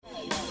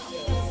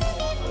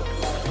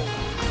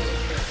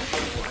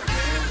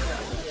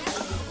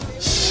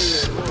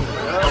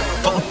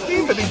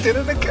did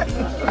it again.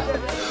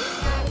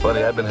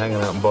 Buddy, I've been hanging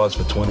out in bars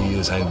for 20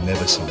 years. I ain't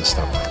never seen a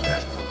stuff like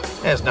that.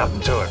 There's nothing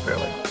to it,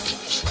 really.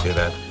 Hear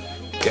that?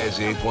 Guy's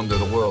the eighth wonder of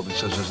the world. He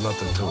says there's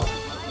nothing to it.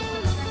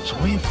 So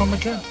where you from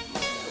again?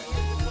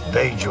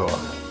 Bayjaw.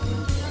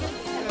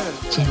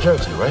 It's in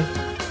Jersey, right?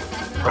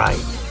 Right.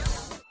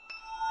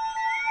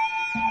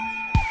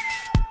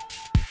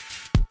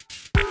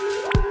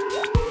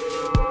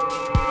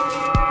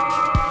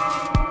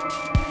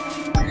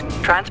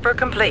 Transfer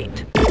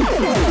complete.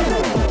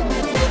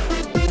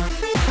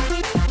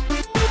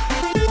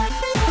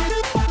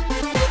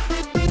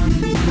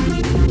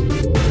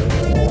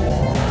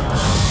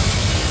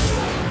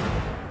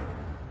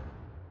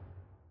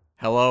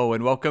 Hello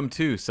and welcome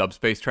to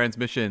Subspace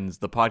Transmissions,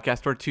 the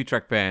podcast where two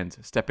Trek fans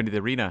step into the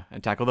arena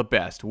and tackle the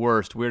best,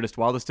 worst, weirdest,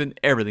 wildest, and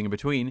everything in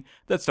between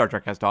that Star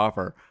Trek has to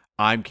offer.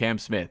 I'm Cam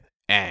Smith,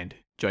 and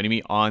joining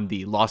me on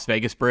the Las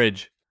Vegas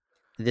Bridge.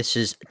 This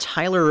is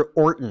Tyler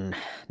Orton,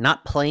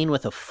 not playing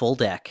with a full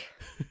deck.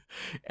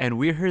 And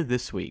we're here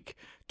this week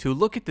to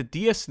look at the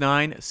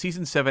DS9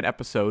 Season 7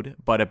 episode,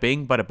 Bada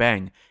Bing, Bada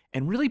Bang,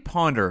 and really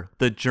ponder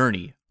the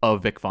journey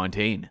of Vic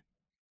Fontaine.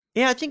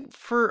 Yeah, I think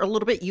for a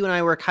little bit, you and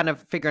I were kind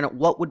of figuring out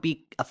what would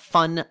be a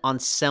fun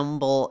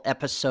ensemble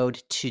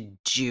episode to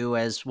do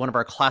as one of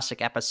our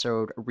classic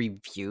episode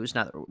reviews.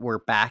 Now that we're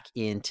back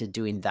into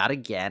doing that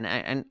again.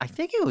 And I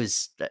think it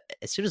was,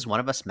 as soon as one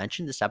of us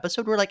mentioned this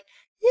episode, we're like,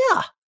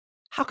 yeah,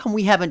 how come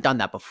we haven't done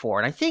that before?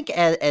 And I think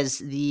as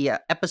the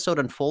episode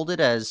unfolded,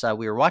 as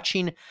we were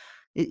watching,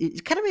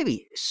 it kind of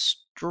maybe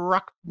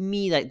struck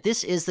me that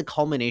this is the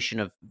culmination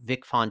of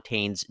Vic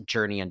Fontaine's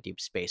journey on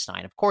Deep Space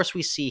Nine. Of course,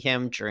 we see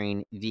him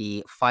during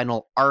the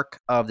final arc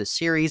of the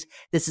series.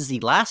 This is the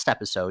last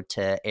episode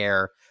to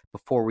air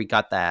before we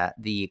got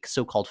the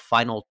so-called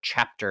final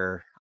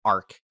chapter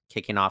arc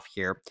kicking off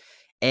here.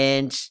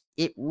 And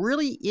it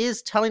really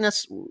is telling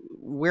us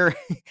where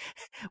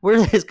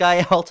this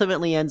guy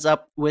ultimately ends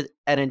up with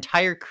an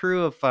entire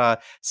crew of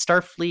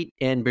Starfleet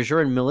and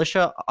Bajoran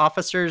militia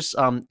officers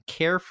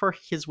care for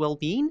his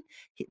well-being.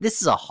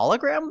 This is a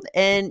hologram,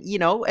 and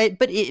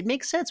but it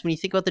makes sense when you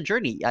think about the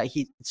journey.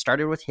 He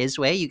started with his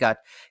way. You got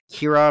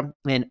Kira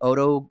and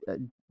Odo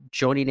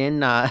joining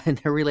in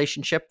their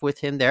relationship with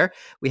him there.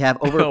 We have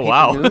over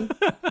Paper Moon.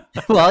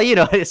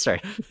 Well,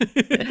 sorry.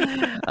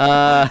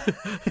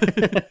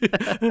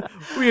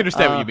 We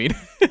understand what you mean.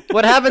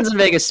 What happens in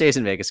Vegas stays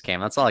in Vegas, Cam.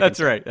 That's all I can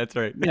say. That's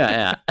right.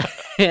 Yeah.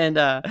 And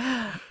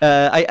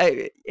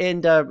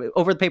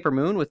over the Paper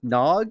Moon with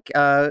Nog,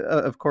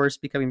 of course,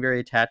 becoming very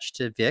attached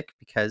to Vic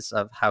because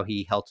of how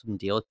he helped him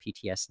deal with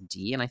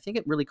PTSD. And I think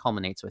it really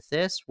culminates with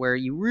this, where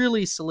you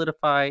really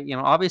solidify,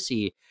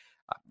 obviously,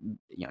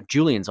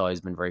 Julian's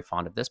always been very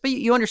fond of this, but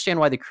you understand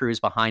why the crew is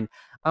behind.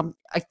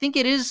 I think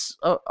it is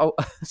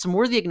some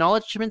worthy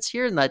acknowledgments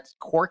here, in that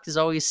Quark has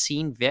always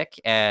seen Vic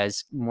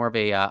as more of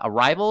a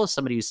rival,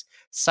 somebody who's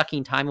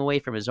sucking time away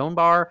from his own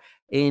bar.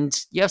 And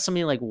you have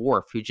somebody like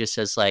Worf who just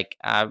says,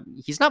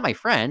 he's not my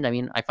friend. I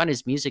mean, I find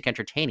his music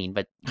entertaining,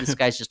 but this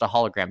guy's just a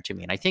hologram to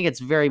me. And I think it's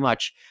very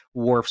much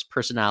Worf's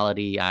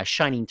personality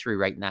shining through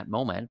right in that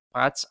moment.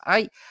 But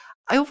I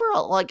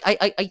overall,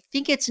 I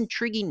think it's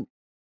intriguing.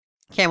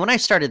 Cam, when I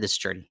started this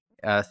journey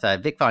with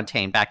Vic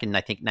Fontaine back in, I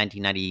think,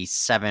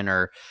 1997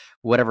 or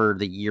whatever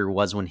the year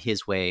was when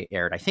His Way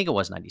aired, I think it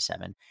was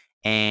 97,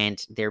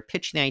 and they're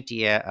pitching the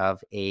idea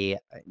of a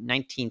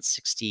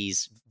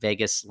 1960s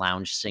Vegas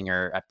lounge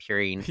singer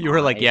appearing. You were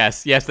like,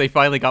 yes, they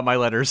finally got my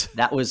letters.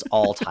 That was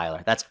all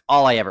Tyler. That's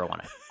all I ever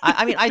wanted.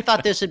 I mean, I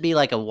thought this would be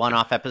like a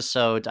one-off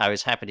episode. I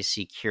was happy to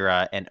see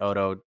Kira and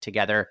Odo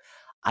together.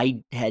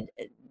 I had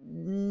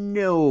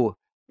no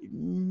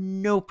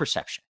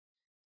perception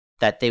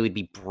that they would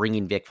be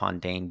bringing Vic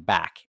Fontaine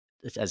back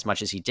as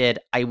much as he did.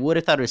 I would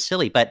have thought it was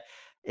silly, but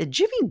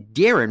Jimmy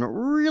Darren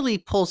really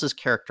pulls his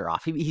character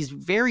off. He's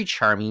very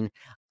charming.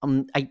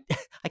 I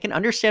can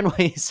understand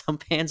why some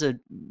fans would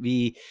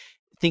be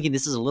thinking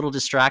this is a little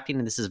distracting,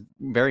 and this is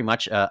very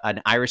much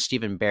an Ira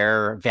Steven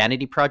Behr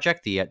vanity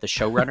project, the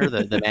showrunner,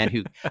 the man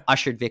who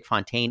ushered Vic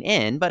Fontaine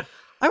in. But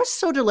I was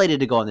so delighted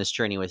to go on this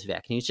journey with Vic,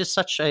 and he's just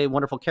such a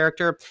wonderful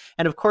character.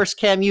 And of course,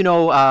 Cam,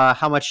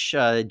 how much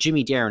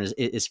Jimmy Darren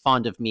is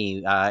fond of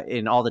me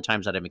in all the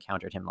times that I've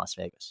encountered him in Las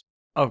Vegas.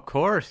 Of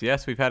course,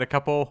 yes. We've had a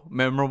couple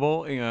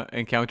memorable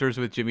encounters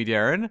with Jimmy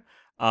Darren.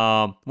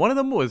 One of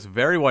them was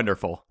very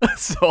wonderful,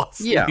 so I'll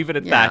leave it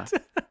at that.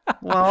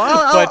 Well,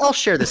 I'll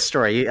share this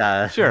story,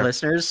 sure.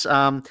 Listeners.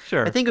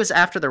 Sure. I think it was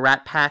after the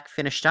Rat Pack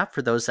finished up.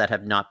 For those that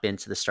have not been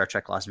to the Star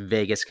Trek Las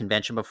Vegas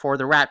convention before,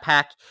 the Rat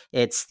Pack,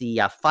 it's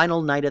the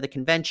final night of the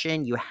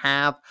convention. You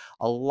have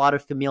a lot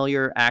of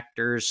familiar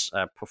actors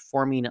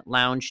performing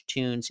lounge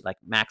tunes, like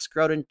Max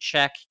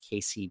Grodenchek,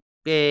 Casey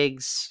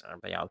Biggs,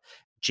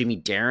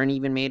 Jimmy Darren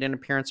even made an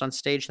appearance on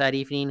stage that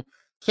evening.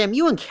 Cam,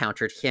 you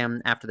encountered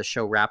him after the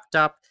show wrapped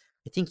up.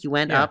 I think you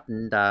went up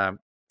and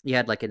you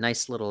had like a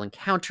nice little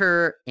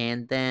encounter,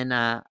 and then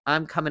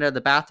I'm coming out of the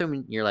bathroom,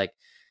 and you're like,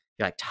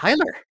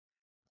 Tyler,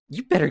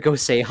 you better go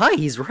say hi.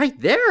 He's right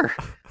there.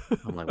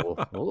 I'm like,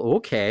 well,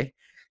 okay.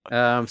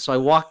 So I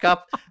walk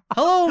up,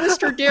 hello,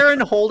 Mr.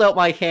 Darren, hold out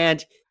my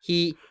hand.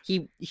 He's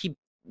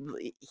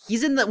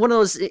in one of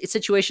those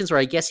situations where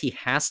I guess he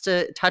has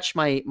to touch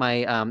my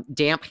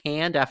damp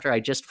hand after I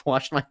just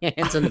washed my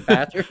hands in the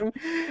bathroom.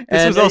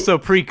 This was also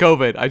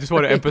pre-COVID. I just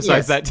want to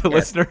emphasize that to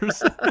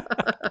listeners.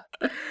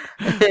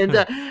 And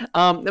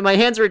my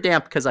hands were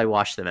damp because I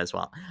washed them as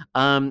well.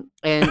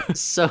 And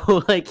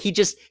so like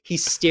he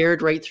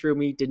stared right through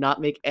me, did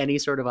not make any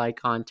sort of eye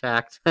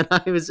contact, and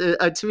I was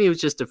to me it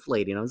was just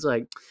deflating. I was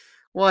like,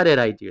 why did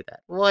I do that?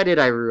 Why did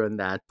I ruin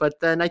that? But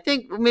then I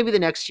think maybe the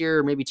next year,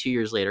 or maybe 2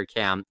 years later,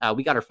 Cam,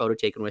 we got our photo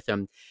taken with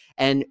him,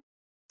 and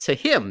to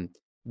him,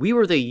 we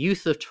were the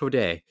youth of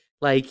today.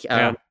 Like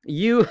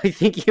you, I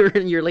think you were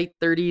in your late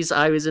 30s.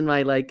 I was in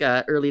my like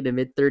early to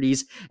mid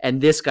 30s,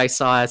 and this guy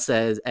saw us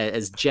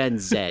as Gen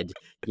Z.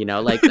 You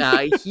know, like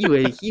he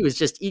was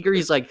just eager.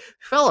 He's like,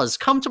 fellas,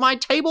 come to my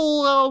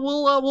table.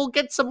 We'll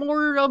get some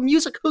more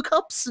music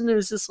hookups. And it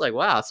was just like,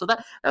 wow. So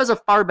that was a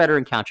far better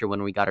encounter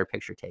when we got our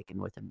picture taken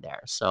with him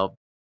there. So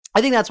I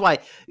think that's why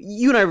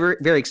you and I are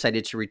very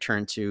excited to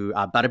return to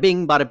Bada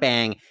Bing, Bada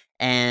Bang,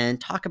 and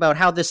talk about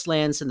how this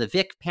lands in the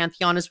Vic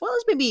pantheon, as well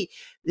as maybe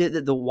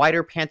the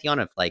wider pantheon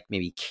of like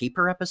maybe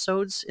caper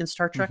episodes in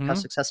Star Trek, how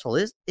successful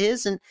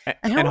is and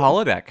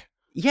holodeck.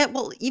 Yeah,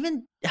 well,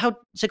 even how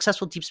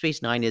successful Deep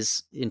Space Nine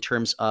is in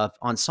terms of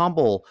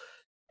ensemble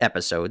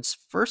episodes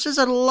versus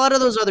a lot of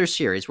those other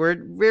series where it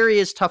really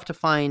is tough to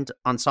find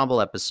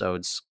ensemble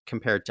episodes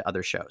compared to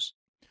other shows.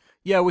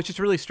 Yeah, which is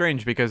really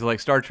strange because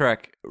like Star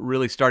Trek,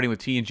 really starting with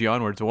TNG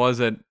onwards, was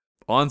an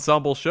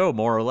ensemble show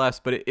more or less,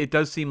 but it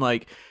does seem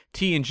like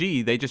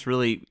TNG, they just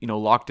really,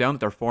 locked down that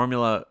their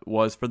formula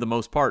was, for the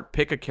most part,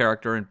 pick a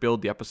character and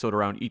build the episode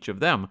around each of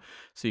them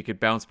so you could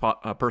bounce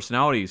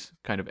personalities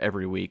kind of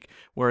every week.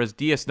 Whereas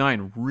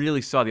DS9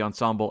 really saw the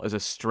ensemble as a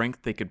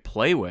strength they could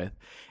play with.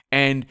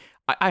 And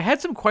I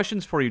had some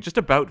questions for you just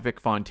about Vic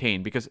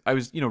Fontaine, because I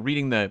was,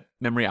 reading the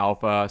Memory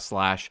Alpha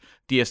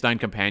 / DS9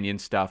 companion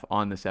stuff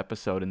on this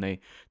episode, and they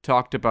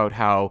talked about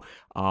how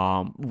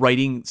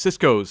writing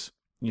Sisko's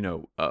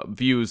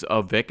views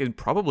of Vic, and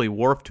probably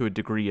Worf to a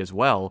degree as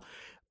well,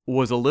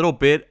 was a little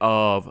bit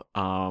of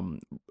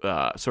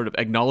sort of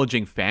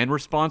acknowledging fan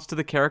response to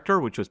the character,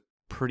 which was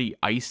pretty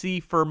icy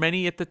for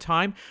many at the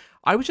time.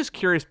 I was just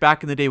curious,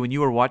 back in the day when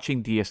you were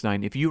watching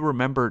DS9, if you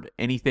remembered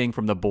anything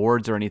from the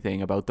boards or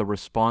anything about the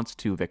response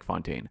to Vic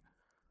Fontaine.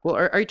 Well,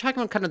 are you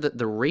talking about kind of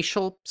the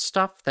racial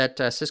stuff that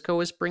Sisko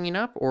was bringing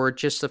up, or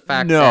just the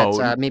fact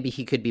that maybe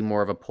he could be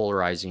more of a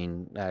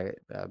polarizing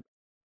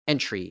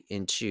entry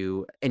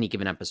into any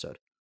given episode?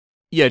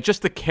 Yeah,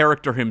 just the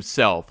character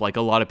himself. Like,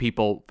 a lot of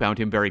people found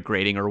him very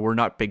grating, or were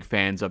not big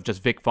fans of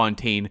just Vic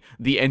Fontaine,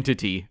 the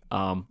entity,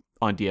 on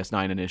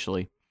DS9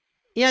 initially.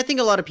 Yeah, I think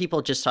a lot of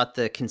people just thought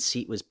the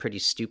conceit was pretty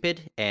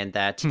stupid, and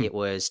that it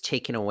was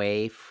taken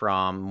away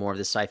from more of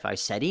the sci-fi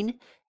setting.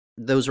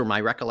 Those were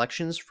my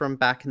recollections from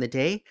back in the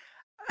day.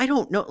 I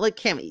don't know, like,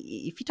 Cam,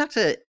 if you talk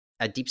to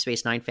a Deep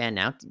Space Nine fan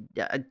now,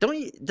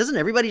 doesn't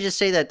everybody just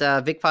say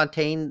that Vic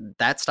Fontaine,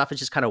 that stuff is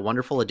just kind of a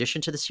wonderful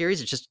addition to the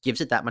series? It just gives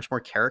it that much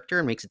more character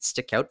and makes it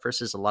stick out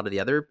versus a lot of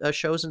the other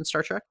shows in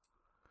Star Trek?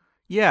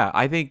 Yeah,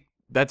 I think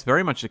that's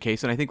very much the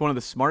case, and I think one of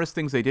the smartest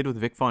things they did with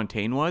Vic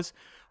Fontaine was,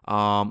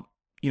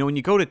 when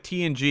you go to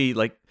TNG,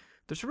 like,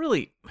 there's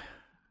really,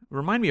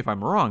 remind me if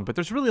I'm wrong, but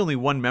there's really only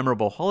one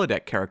memorable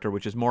holodeck character,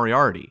 which is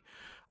Moriarty,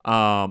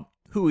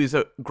 who is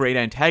a great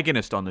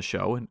antagonist on the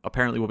show, and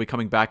apparently will be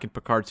coming back in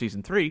Picard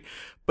Season 3.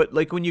 But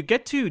like, when you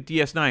get to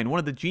DS9, one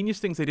of the genius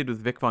things they did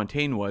with Vic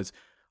Fontaine was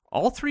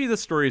all three of the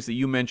stories that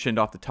you mentioned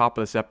off the top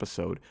of this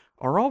episode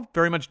are all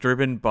very much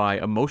driven by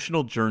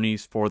emotional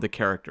journeys for the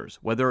characters,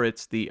 whether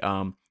it's the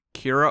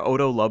Kira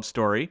Odo love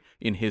story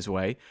in his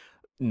way,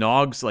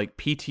 Nog's like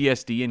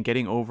PTSD and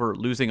getting over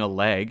losing a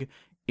leg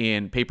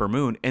in Paper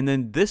Moon, and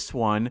then this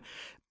one,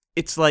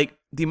 it's like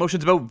the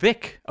emotions about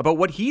Vic, about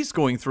what he's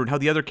going through and how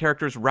the other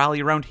characters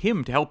rally around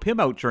him to help him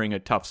out during a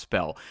tough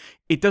spell.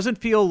 It doesn't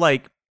feel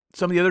like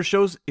some of the other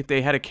shows, if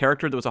they had a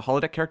character that was a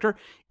holodeck character,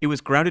 it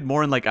was grounded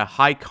more in like a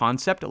high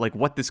concept, like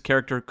what this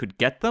character could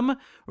get them,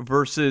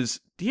 versus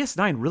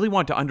DS9 really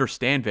wanted to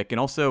understand Vic and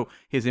also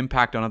his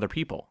impact on other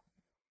people.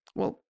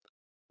 Well,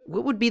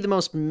 what would be the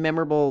most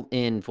memorable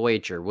in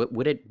Voyager?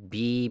 Would it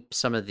be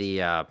some of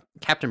the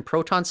Captain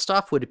Proton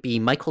stuff? Would it be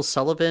Michael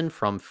Sullivan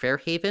from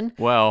Fairhaven?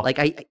 Well,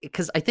 like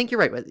because I think you're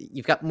right.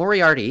 You've got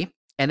Moriarty,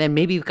 and then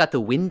maybe you've got the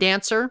Wind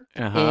Dancer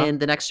in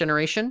The Next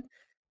Generation.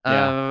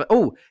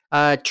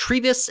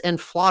 Trevis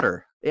and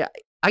Flotter. Yeah,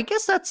 I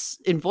guess that's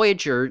in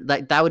Voyager.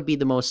 That would be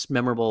the most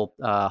memorable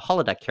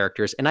holodeck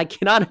characters, and I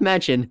cannot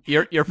imagine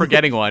you're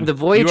forgetting one. The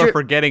Voyager, you are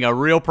forgetting a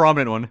real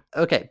prominent one.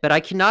 Okay, but I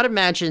cannot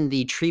imagine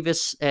the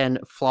Trevis and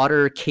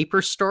Flotter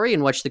caper story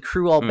in which the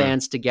crew all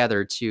bands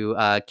together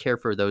to care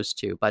for those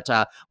two. But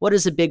what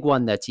is a big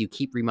one that you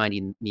keep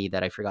reminding me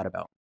that I forgot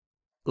about?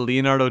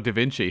 Leonardo da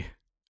Vinci.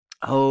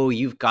 Oh,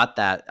 you've got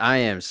that. I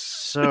am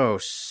so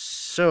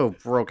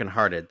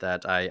brokenhearted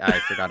that I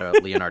forgot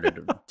about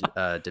Leonardo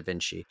da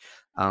Vinci.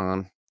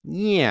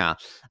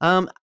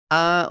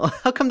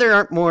 How come there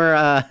aren't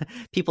more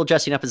people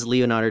dressing up as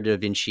Leonardo da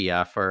Vinci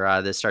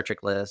for the Star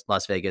Trek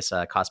Las Vegas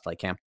cosplay,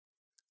 Cam?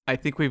 I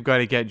think we've got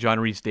to get John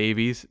Rhys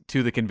Davies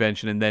to the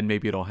convention, and then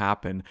maybe it'll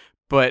happen.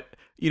 But,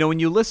 when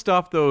you list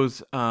off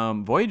those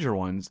Voyager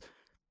ones,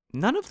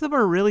 none of them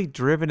are really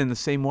driven in the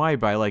same way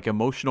by, like,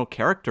 emotional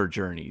character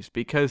journeys,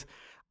 because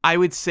I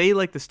would say,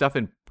 like, the stuff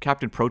in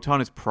Captain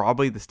Proton is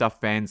probably the stuff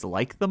fans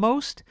like the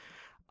most.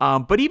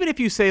 But even if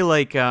you say,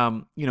 like,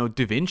 Da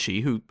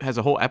Vinci, who has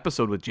a whole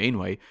episode with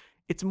Janeway,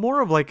 it's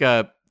more of like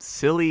a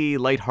silly,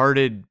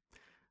 lighthearted,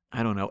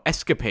 I don't know,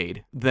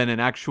 escapade than an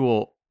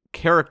actual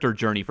character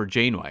journey for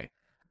Janeway.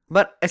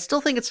 But I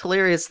still think it's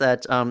hilarious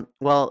that,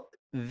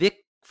 Vic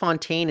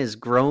Fontaine has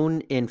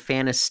grown in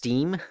fan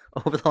esteem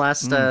over the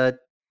last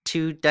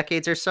 2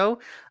 decades or so.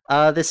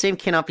 The same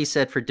cannot be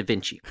said for Da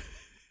Vinci.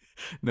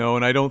 No,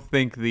 and I don't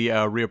think the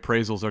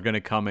reappraisals are going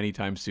to come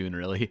anytime soon,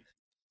 really.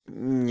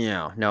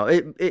 No.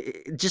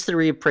 Just the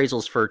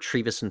reappraisals for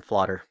Trevis and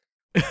Flotter.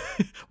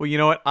 Well, you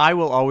know what? I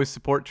will always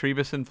support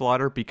Trevis and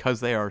Flotter because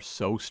they are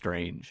so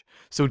strange.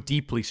 So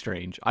deeply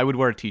strange. I would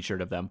wear a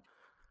t-shirt of them.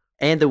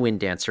 And the Wind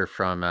Dancer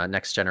from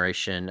Next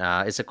Generation.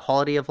 Is it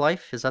Quality of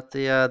Life? Is that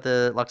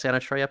the Loxana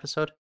Troy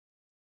episode?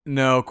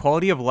 No,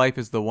 Quality of Life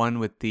is the one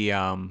with the,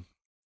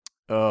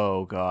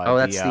 oh, God. Oh,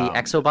 that's the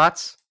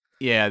Exobots?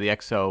 Yeah, the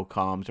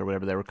Exocomms or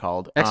whatever they were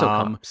called.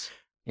 Exocomms.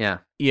 Yeah.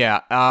 Yeah.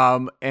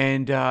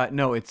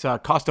 No, it's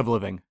Cost of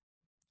Living.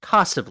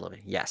 Cost of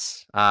Living,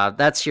 yes.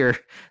 That's your...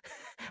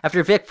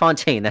 After Vic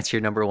Fontaine, that's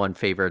your number one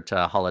favorite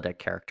holodeck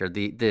character,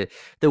 the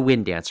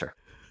Wind Dancer.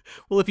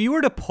 Well, if you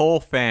were to poll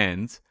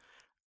fans...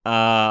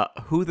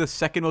 who the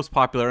second most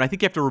popular, and I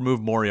think you have to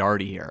remove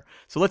Moriarty here.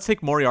 So let's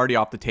take Moriarty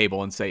off the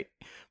table and say,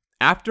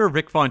 after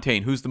Vic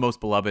Fontaine, who's the most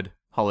beloved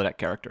holodeck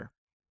character?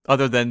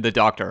 Other than the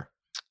Doctor.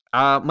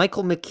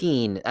 Michael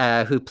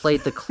McKean, who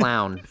played the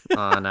clown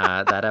on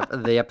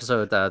the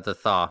episode The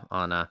Thaw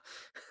on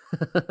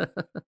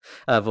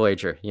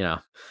Voyager,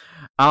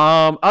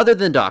 Other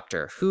than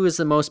Doctor, who is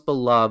the most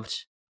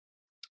beloved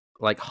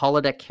like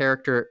holodeck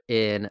character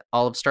in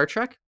all of Star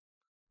Trek?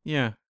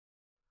 Yeah.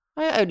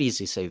 I would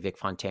easily say Vic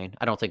Fontaine.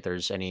 I don't think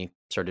there's any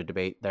sort of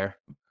debate there.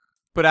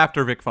 But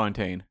after Vic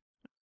Fontaine.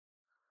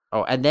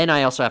 Oh, and then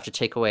I also have to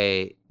take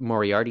away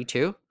Moriarty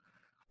too?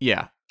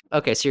 Yeah.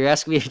 Okay, so you're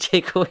asking me to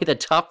take away the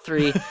top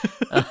 3.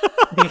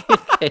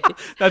 Okay.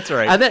 That's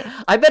right.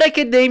 I bet I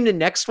could name the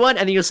next one,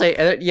 and then you'll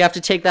say, you have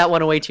to take that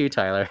one away too,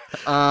 Tyler.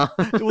 Well,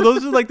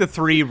 those are like the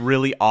 3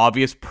 really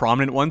obvious,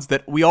 prominent ones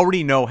that we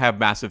already know have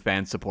massive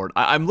fan support.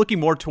 I'm looking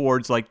more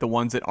towards like the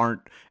ones that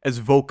aren't as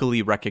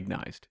vocally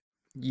recognized.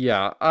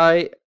 Yeah,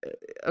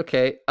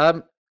 okay.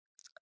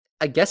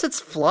 I guess it's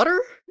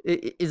Flutter?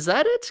 Is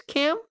that it,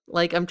 Cam?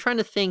 Like, I'm trying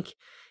to think,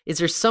 is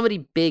there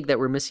somebody big that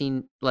we're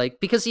missing?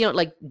 Like, because,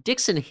 like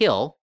Dixon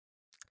Hill,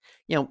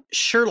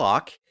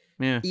 Sherlock,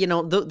 yeah.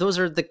 Those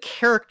are the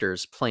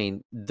characters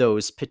playing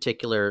those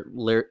particular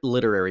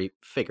literary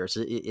figures.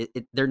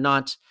 They're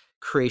not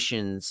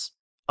creations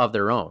of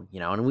their own,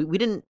 and we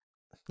didn't,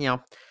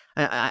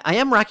 I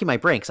am racking my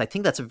brain because I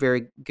think that's a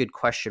very good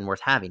question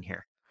worth having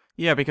here.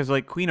 Yeah, because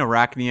like Queen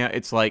Arachnia,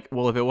 it's like,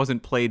 well, if it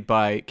wasn't played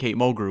by Kate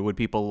Mulgrew, would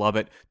people love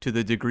it to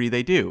the degree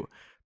they do?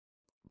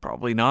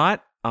 Probably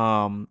not.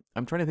 I'm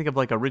trying to think of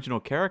like original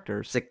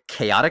characters. Is it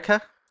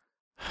Chaotica?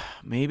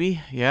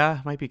 Maybe. Yeah,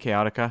 it might be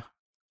Chaotica.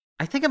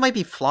 I think it might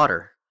be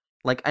Flotter.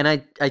 Like, and I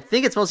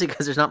think it's mostly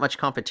because there's not much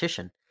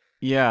competition.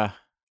 Yeah.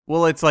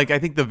 Well, it's like, I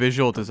think the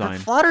visual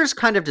design. But Flotter's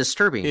kind of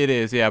disturbing. It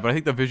is, yeah, but I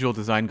think the visual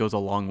design goes a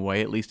long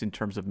way, at least in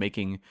terms of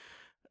making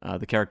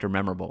the character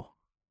memorable.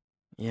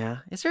 Yeah.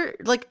 Is there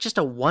like just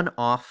a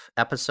one-off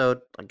episode,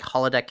 like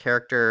holodeck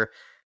character,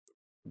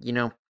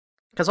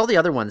 because all the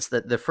other ones,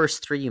 the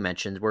first 3 you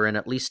mentioned were in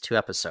at least 2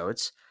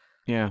 episodes.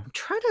 Yeah. I'm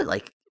trying to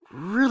like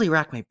really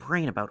rack my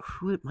brain about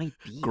who it might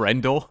be.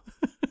 Grendel.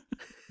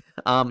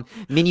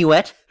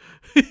 Minuet.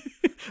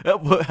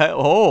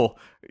 Oh,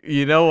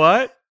 you know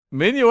what?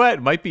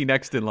 Minuet might be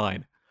next in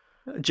line.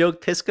 Joe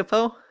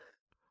Piscopo?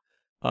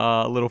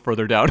 A little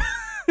further down.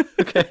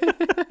 Okay.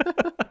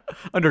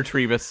 Under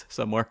Trevis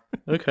somewhere.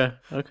 Okay.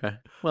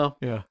 Well,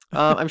 yeah.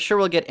 I'm sure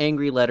we'll get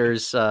angry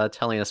letters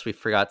telling us we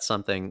forgot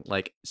something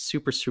like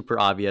super, super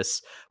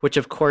obvious, which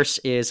of course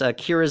is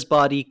Kira's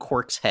body,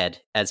 Quark's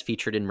head, as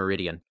featured in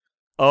Meridian.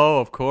 Oh,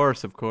 of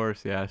course,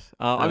 yes.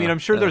 I mean, I'm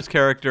sure there's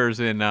characters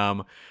in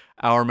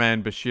Our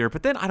Man Bashir,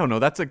 but then, I don't know,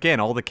 that's again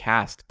all the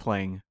cast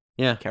playing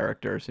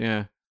characters,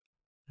 yeah.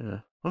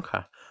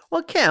 Okay.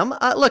 Well, Cam,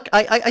 look,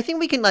 I think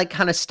we can like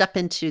kind of step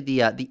into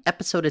the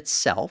episode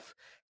itself,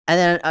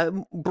 and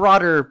then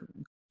broader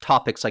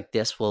topics like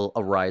this will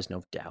arise,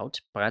 no doubt.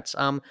 But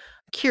I'm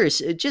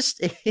curious, just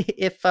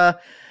if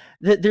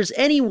there's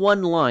any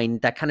one line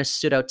that kind of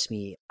stood out to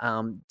me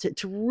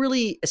to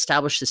really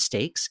establish the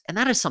stakes, and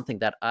that is something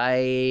that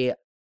I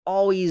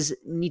always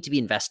need to be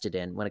invested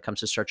in when it comes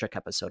to Star Trek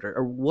episode,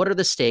 or what are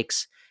the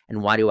stakes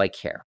and why do I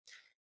care?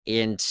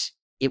 And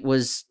it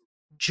was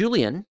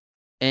Julian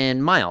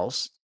and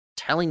Miles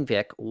telling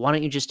Vic, why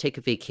don't you just take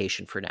a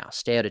vacation for now?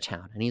 Stay out of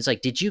town. And he's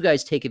like, did you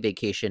guys take a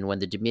vacation when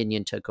the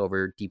Dominion took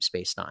over Deep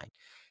Space Nine?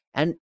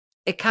 And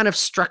it kind of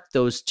struck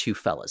those two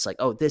fellas like,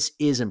 oh, this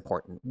is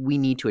important. We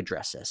need to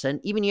address this. And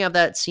even you have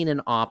that scene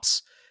in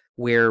Ops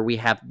where we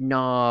have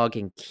Nog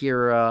and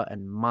Kira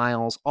and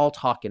Miles all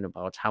talking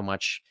about how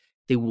much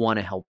they want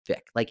to help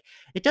Vic. Like,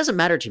 it doesn't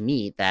matter to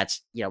me that,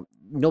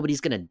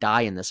 nobody's going to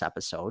die in this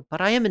episode, but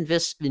I am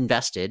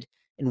invested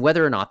in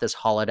whether or not this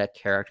holodeck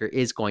character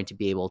is going to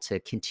be able to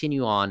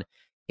continue on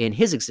in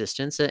his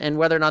existence, and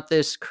whether or not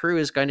this crew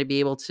is going to be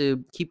able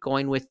to keep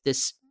going with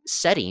this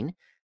setting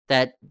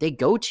that they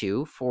go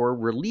to for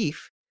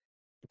relief,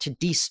 to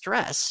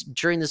de-stress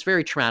during this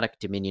very traumatic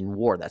Dominion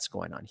war that's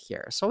going on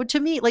here. So to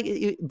me, like,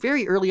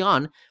 very early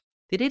on,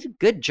 they did a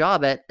good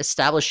job at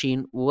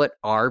establishing what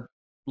are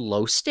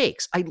low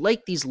stakes. I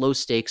like these low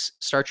stakes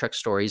Star Trek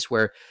stories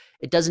where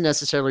it doesn't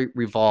necessarily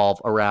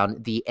revolve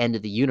around the end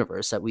of the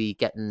universe that we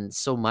get in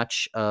so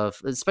much of,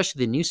 especially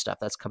the new stuff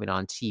that's coming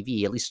on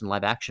TV, at least in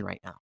live action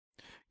right now.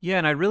 Yeah,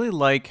 and I really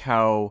like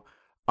how,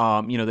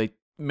 they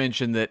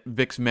mentioned that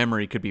Vic's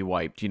memory could be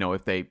wiped,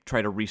 if they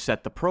try to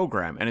reset the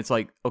program. And it's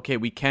like, okay,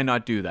 we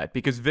cannot do that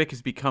because Vic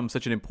has become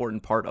such an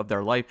important part of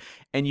their life.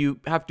 And you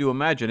have to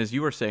imagine, as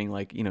you were saying,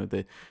 like,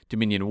 the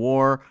Dominion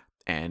War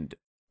and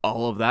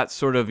all of that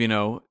sort of,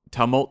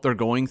 tumult they're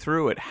going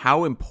through, and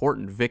how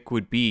important Vic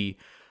would be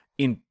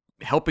in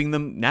helping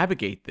them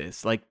navigate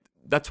this. Like,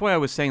 that's why I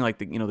was saying, like,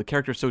 the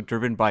character's so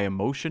driven by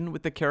emotion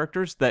with the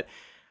characters that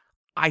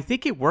I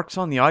think it works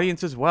on the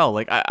audience as well.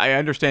 Like, I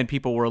understand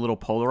people were a little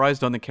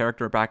polarized on the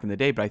character back in the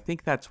day, but I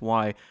think that's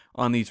why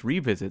on these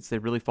revisits, they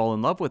really fall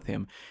in love with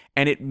him.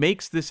 And it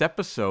makes this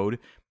episode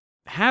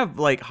have,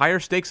 like, higher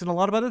stakes than a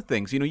lot of other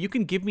things. You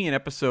can give me an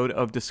episode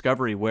of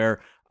Discovery where,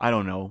 I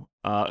don't know,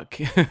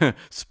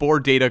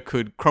 spore data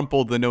could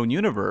crumple the known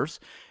universe.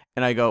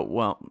 And I go,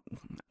 well,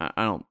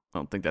 I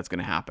don't think that's going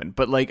to happen.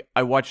 But, like,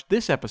 I watched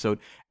this episode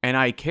and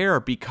I care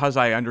because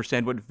I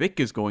understand what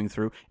Vic is going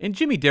through. And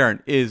Jimmy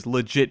Darren is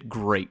legit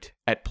great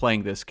at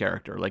playing this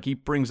character. Like, he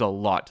brings a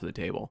lot to the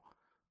table.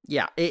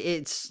 Yeah,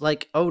 it's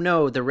like, oh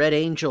no, the Red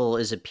Angel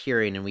is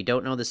appearing and we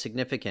don't know the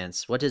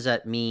significance. What does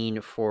that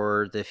mean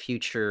for the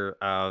future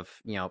of,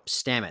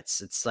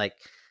 Stamets? It's like,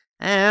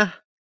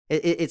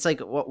 it's like,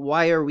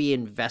 why are we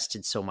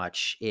invested so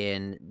much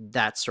in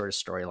that sort of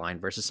storyline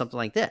versus something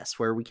like this,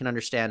 where we can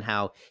understand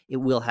how it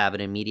will have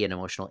an immediate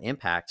emotional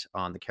impact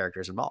on the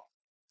characters involved?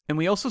 And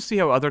we also see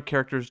how other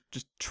characters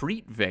just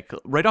treat Vic.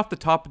 Right off the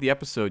top of the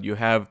episode, you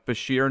have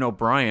Bashir and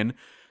O'Brien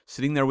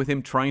sitting there with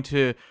him trying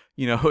to,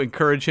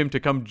 encourage him to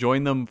come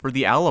join them for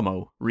the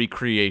Alamo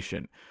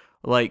recreation.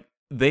 Like,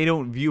 they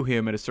don't view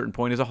him at a certain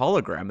point as a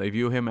hologram. They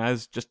view him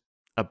as just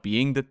a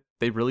being that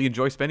they really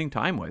enjoy spending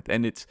time with.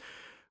 And it's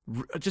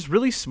just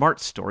really smart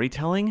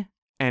storytelling,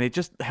 and it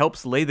just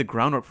helps lay the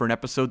groundwork for an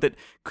episode that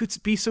could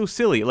be so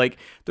silly. Like,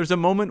 there's a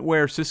moment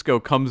where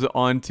Sisko comes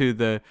onto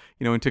the,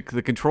 into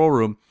the control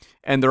room,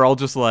 and they're all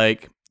just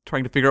like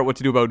trying to figure out what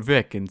to do about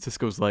Vic, and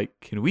Sisko's like,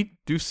 can we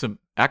do some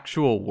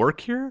actual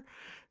work here?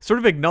 Sort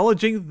of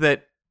acknowledging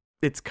that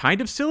it's kind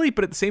of silly,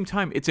 but at the same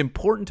time, it's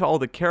important to all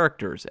the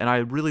characters, and I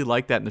really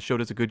like that, and the show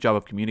does a good job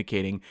of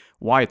communicating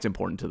why it's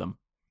important to them.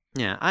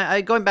 Yeah,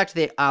 I going back to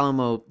the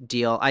Alamo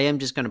deal, I am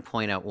just going to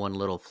point out one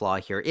little flaw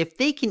here. If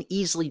they can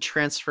easily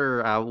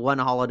transfer one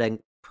holodeck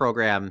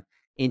program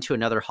into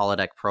another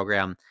holodeck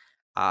program,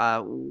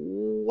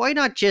 why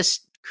not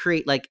just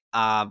create like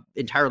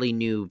entirely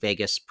new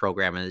Vegas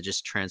program and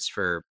just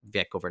transfer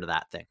Vic over to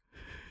that thing?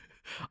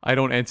 I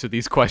don't answer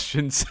these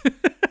questions.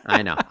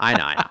 I know.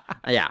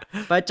 Yeah,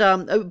 but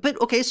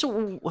okay.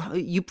 So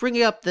you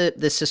bring up the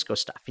Sisko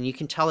stuff, and you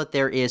can tell that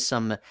there is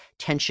some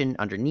tension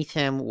underneath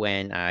him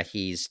when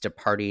he's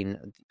departing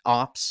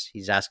ops.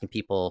 He's asking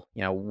people,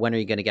 when are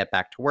you going to get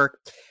back to work?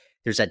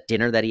 There's that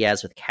dinner that he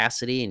has with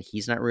Cassidy, and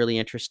he's not really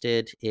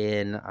interested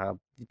in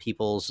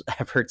people's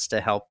efforts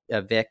to help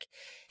Vic.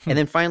 And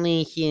then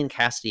finally, he and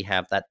Cassidy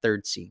have that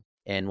third scene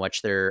in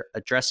which they're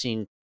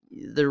addressing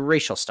the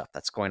racial stuff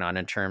that's going on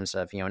in terms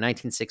of,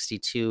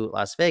 1962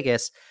 Las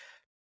Vegas.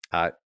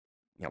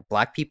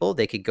 Black people,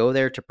 they could go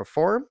there to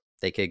perform.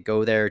 They could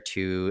go there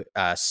to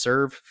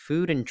serve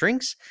food and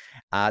drinks.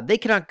 They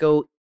cannot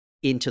go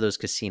into those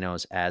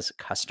casinos as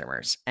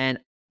customers. And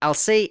I'll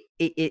say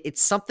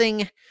it's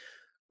something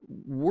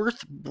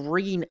worth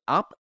bringing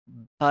up,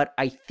 but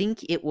I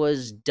think it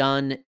was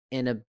done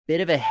in a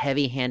bit of a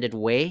heavy-handed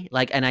way.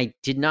 And I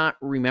did not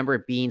remember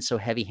it being so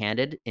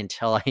heavy-handed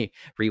until I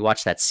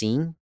rewatched that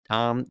scene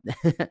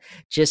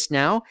just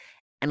now.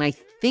 And I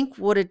think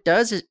what it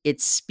does is it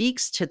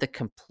speaks to the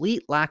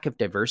complete lack of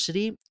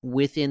diversity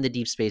within the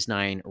Deep Space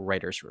Nine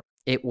writers' room.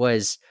 It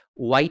was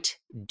white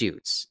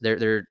dudes. There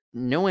are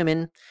no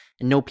women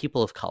and no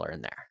people of color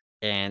in there.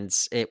 And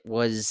it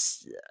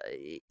was,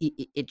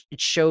 it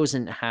shows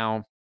in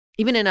how,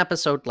 even in an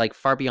episode like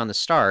Far Beyond the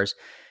Stars,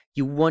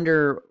 you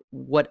wonder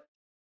what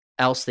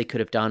else they could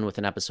have done with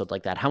an episode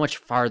like that, how much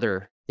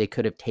farther they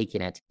could have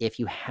taken it if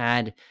you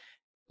had,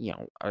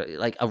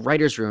 like a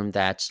writer's room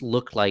that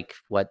looked like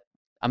what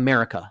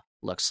America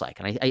looks like.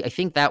 And I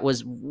think that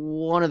was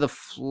one of the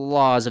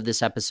flaws of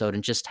this episode,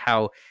 and just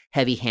how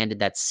heavy-handed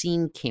that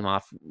scene came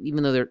off,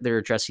 even though they're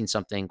addressing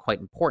something quite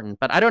important.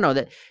 But I don't know,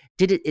 that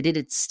did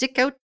it stick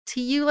out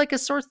to you like a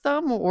sore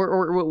thumb,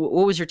 or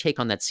what was your take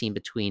on that scene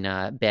between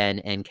Ben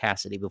and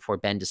Cassidy before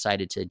Ben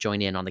decided to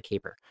join in on the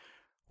caper?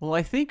 Well,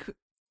 I think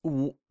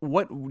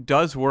what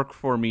does work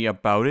for me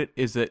about it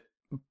is that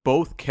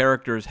both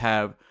characters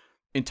have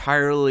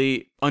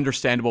entirely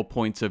understandable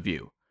points of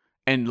view,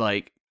 and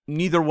like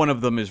neither one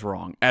of them is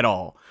wrong at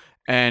all.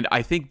 And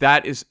I think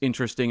that is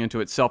interesting unto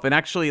itself. And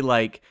actually,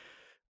 like,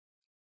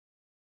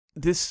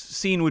 this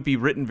scene would be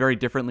written very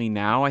differently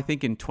now, I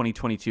think, in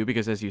 2022,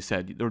 because as you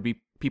said, there would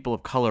be people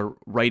of color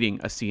writing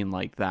a scene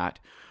like that.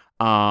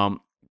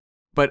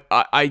 But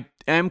I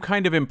am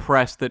kind of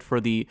impressed that for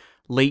the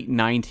late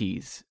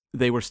 90s,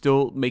 they were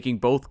still making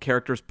both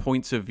characters'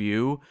 points of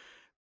view,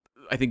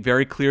 I think,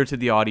 very clear to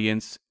the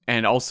audience,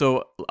 and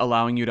also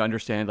allowing you to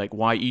understand like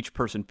why each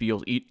person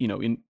feels,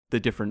 in the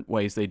different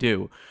ways they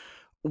do.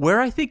 Where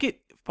I think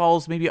it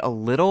falls maybe a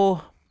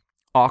little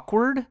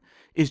awkward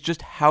is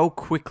just how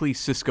quickly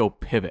Sisko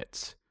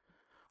pivots.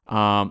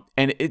 And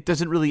it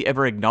doesn't really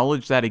ever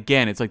acknowledge that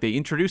again. It's like they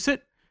introduce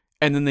it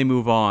and then they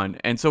move on.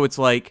 And so it's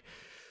like,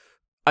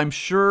 I'm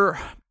sure,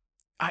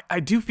 I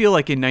do feel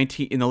like in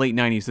the late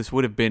 90s, this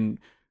would have been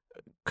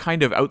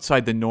kind of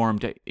outside the norm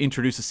to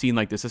introduce a scene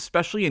like this,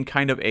 especially in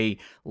kind of a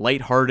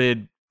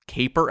lighthearted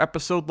caper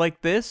episode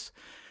like this.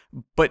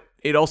 But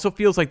it also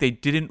feels like they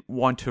didn't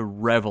want to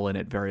revel in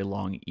it very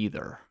long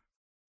either.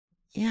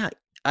 Yeah,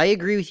 I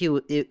agree with you.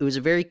 It was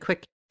a very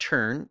quick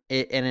turn,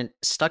 and it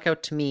stuck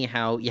out to me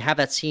how you have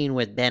that scene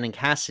with Ben and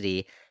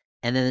Cassidy,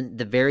 and then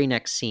the very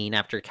next scene,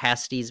 after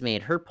Cassidy's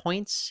made her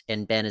points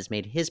and Ben has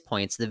made his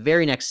points, the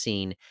very next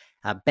scene,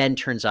 Ben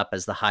turns up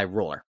as the high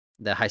roller,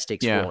 the high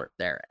stakes roller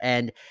there.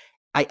 And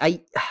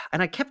I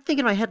kept thinking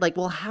in my head, like,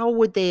 well, how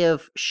would they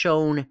have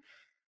shown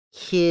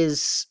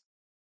his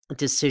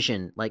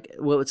decision, like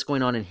what's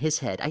going on in his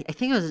head? I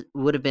think it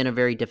would have been a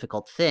very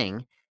difficult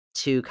thing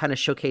to kind of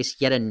showcase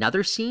yet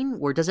another scene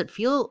where, does it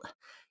feel,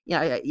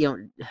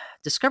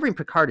 Discovering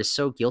Picard is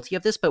so guilty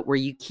of this, but where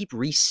you keep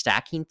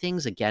restacking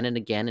things again and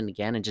again and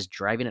again and just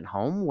driving it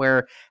home,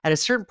 where at a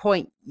certain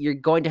point you're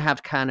going to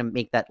have to kind of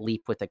make that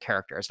leap with the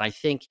characters. And I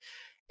think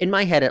in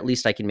my head, at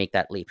least, I can make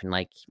that leap. And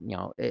like,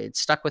 it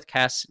stuck with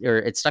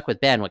it stuck with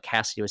Ben, what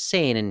Cassidy was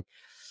saying. And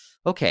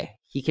okay,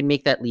 he can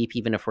make that leap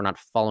even if we're not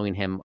following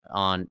him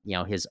on,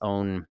 his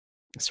own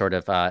sort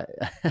of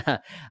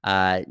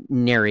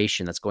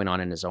narration that's going on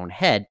in his own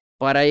head.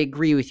 But I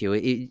agree with you.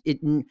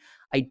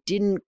 I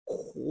didn't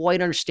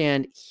quite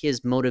understand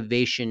his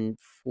motivation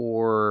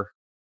for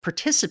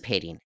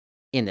participating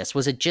in this.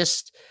 Was it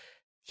just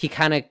he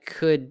kind of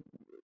could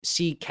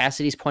see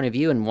Cassidy's point of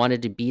view and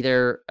wanted to be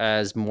there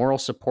as moral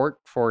support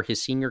for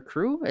his senior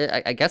crew?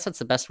 I guess that's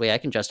the best way I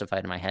can justify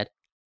it in my head.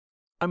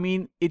 I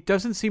mean, it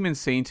doesn't seem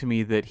insane to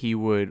me that he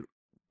would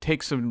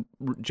take some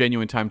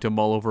genuine time to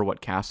mull over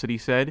what Cassidy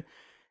said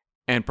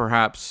and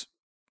perhaps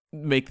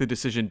make the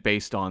decision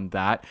based on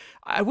that.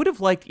 I would have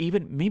liked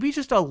even maybe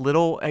just a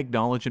little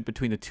acknowledgement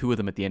between the two of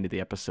them at the end of the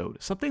episode.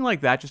 Something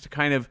like that, just to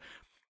kind of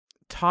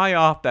tie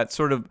off that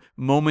sort of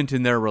moment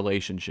in their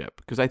relationship,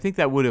 because I think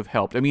that would have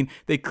helped. I mean,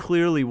 they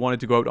clearly wanted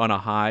to go out on a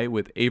high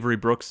with Avery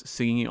Brooks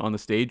singing on the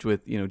stage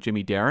with,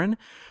 Jimmy Darren.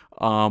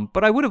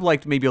 But I would have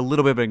liked maybe a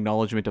little bit of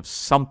acknowledgement of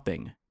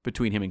something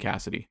between him and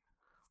Cassidy.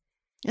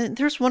 And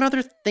there's one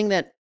other thing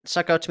that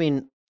stuck out to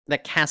me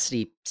that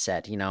Cassidy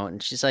said,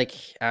 and she's like,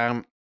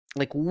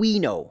 we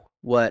know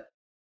what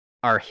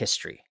our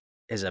history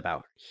is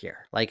about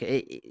here. Like,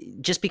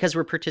 just because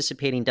we're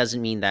participating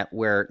doesn't mean that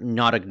we're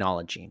not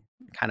acknowledging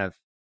kind of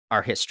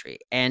our history.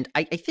 And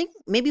I think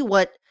maybe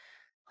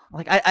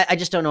I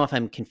just don't know if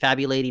I'm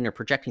confabulating or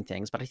projecting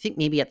things, but I think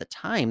maybe at the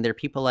time there are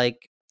people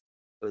like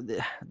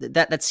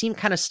that seemed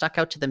kind of stuck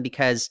out to them,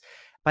 because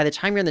by the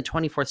time you're in the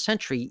 24th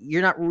century,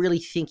 you're not really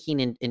thinking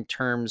in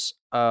terms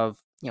of,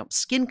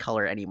 skin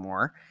color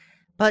anymore.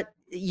 But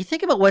you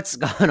think about what's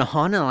gone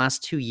on in the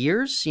last 2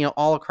 years,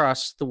 all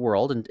across the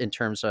world in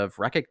terms of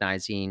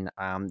recognizing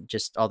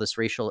just all this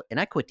racial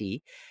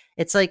inequity.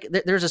 It's like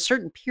there's a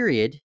certain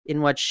period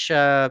in which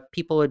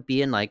people would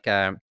be in like,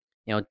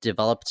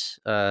 developed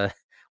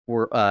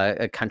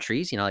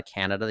countries, like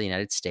Canada, the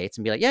United States,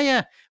 and be like,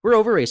 yeah, we're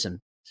over racism.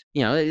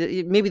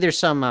 Maybe there's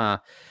some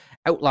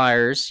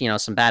outliers,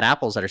 some bad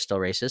apples that are still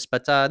racist,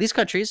 but these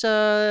countries,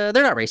 they're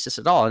not racist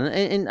at all.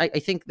 And I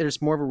think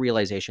there's more of a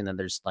realization that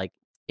there's like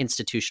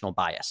institutional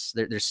bias.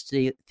 There's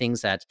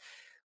things that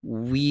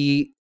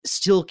we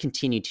still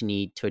continue to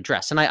need to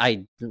address. And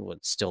I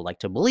would still like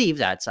to believe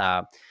that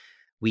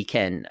we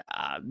can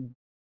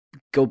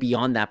go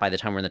beyond that by the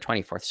time we're in the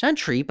 24th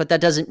century, but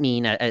that doesn't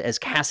mean, as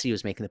Cassidy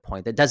was making the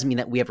point, that doesn't mean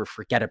that we ever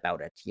forget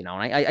about it. And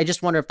I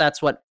just wonder if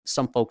that's what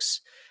some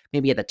folks,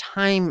 maybe at the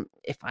time,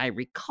 if I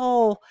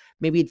recall,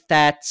 maybe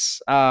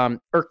that's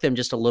irked them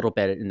just a little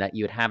bit, and that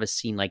you would have a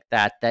scene like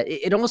that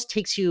it almost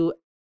takes you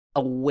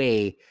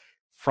away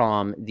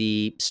from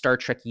the Star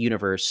Trek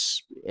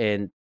universe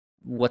and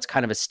what's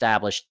kind of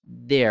established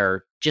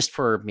there just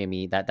for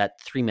maybe that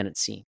 3-minute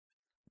scene.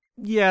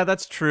 Yeah,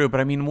 that's true. But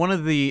I mean, one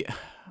of the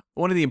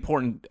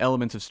important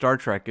elements of Star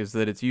Trek is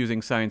that it's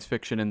using science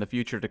fiction in the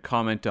future to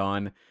comment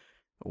on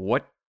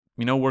what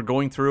we're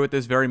going through at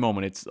this very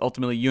moment. It's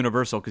ultimately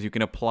universal because you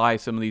can apply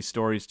some of these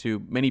stories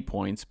to many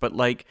points. But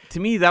like, to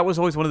me, that was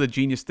always one of the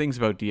genius things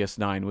about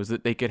DS9 was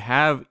that they could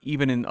have,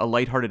 even in a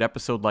lighthearted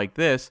episode like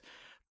this,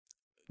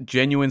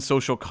 genuine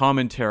social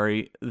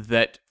commentary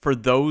that for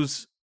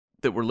those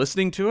that were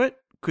listening to it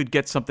could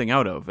get something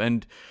out of.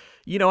 And,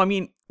 I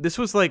mean, this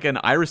was like an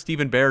Ira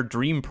Steven Behr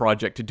dream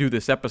project to do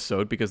this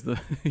episode because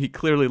he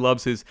clearly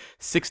loves his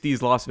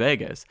 60s Las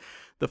Vegas.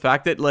 The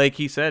fact that, like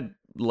he said,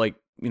 like,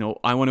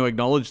 I want to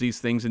acknowledge these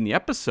things in the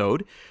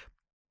episode.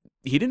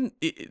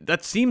 That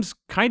seems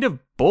kind of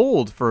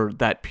bold for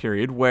that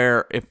period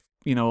where if,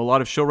 a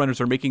lot of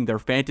showrunners are making their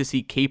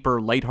fantasy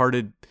caper,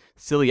 lighthearted,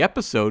 silly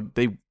episode,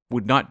 they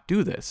would not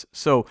do this.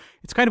 So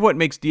it's kind of what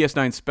makes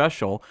DS9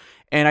 special.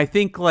 And I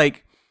think,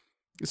 like,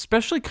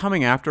 especially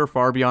coming after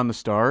Far Beyond the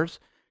Stars,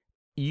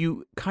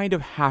 you kind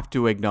of have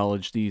to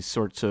acknowledge these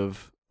sorts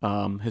of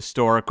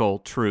historical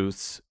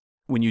truths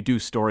when you do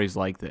stories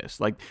like this.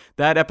 Like,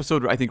 that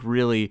episode, I think,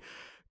 really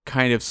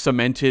kind of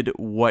cemented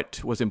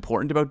what was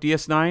important about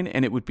DS9,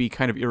 and it would be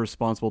kind of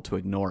irresponsible to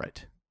ignore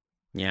it.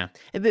 Yeah.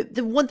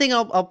 The one thing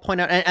I'll point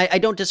out, and I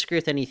don't disagree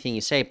with anything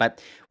you say,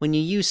 but when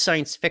you use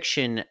science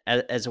fiction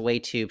as a way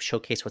to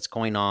showcase what's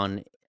going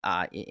on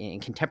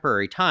in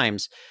contemporary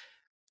times,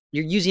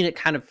 you're using it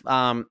kind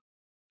of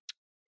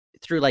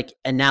through like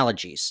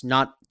analogies,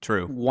 not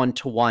true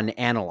one-to-one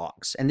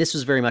analogs. And this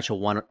was very much a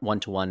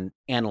one-to-one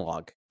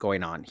analog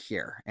going on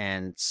here.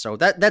 And so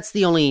that's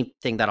the only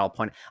thing that I'll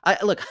point.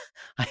 Look,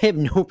 I have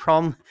no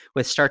problem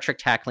with Star Trek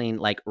tackling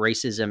like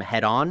racism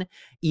head on,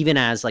 even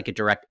as like a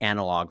direct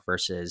analog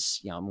versus,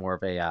 more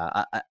of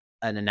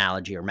an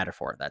analogy or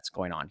metaphor that's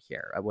going on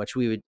here, which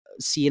we would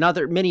see in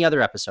many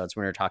other episodes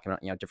when we were talking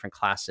about, different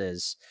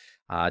classes,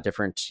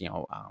 different,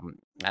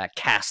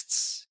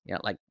 castes,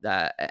 like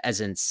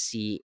as in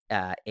CASTE,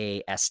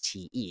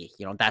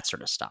 that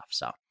sort of stuff.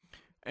 So,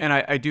 and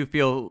I do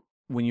feel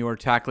when you are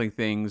tackling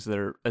things that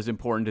are as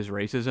important as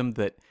racism,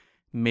 that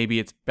maybe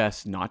it's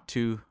best not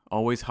to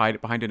always hide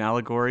it behind an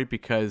allegory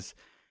because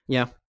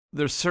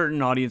there's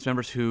certain audience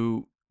members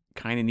who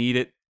kind of need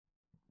it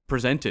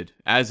presented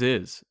as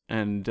is.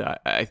 And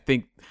I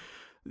think,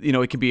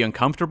 it can be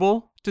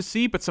uncomfortable to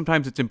see, but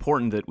sometimes it's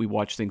important that we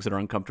watch things that are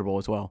uncomfortable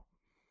as well.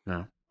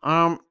 Yeah.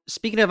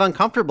 Speaking of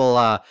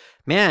uncomfortable,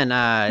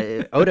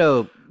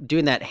 Odo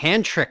doing that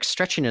hand trick,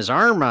 stretching his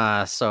arm.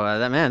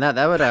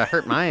 That would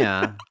hurt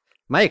my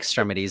my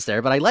extremities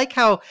there. But I like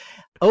how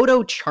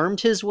Odo charmed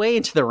his way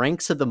into the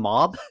ranks of the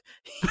mob.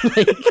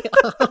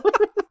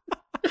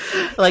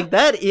 Like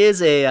that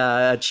is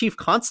a chief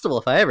constable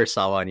if I ever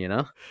saw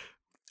one.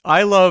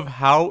 I love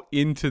how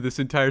into this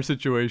entire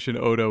situation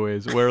Odo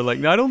is, where like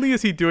not only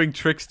is he doing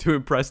tricks to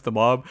impress the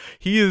mob,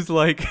 he is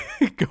like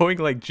going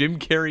like Jim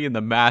Carrey in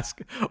The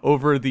Mask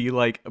over the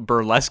like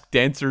burlesque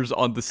dancers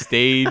on the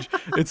stage.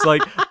 It's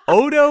like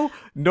Odo,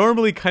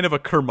 normally kind of a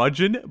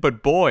curmudgeon,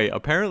 but boy,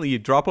 apparently you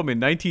drop him in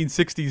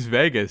 1960s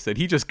Vegas and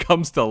he just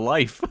comes to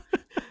life.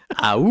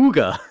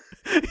 Auga.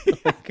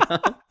 Oh,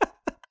 God.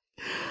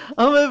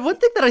 One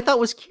thing that I thought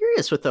was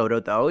curious with Odo,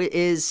 though,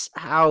 is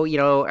how,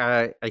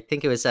 I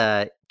think it was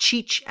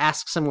Cheech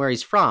asks him where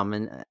he's from,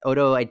 and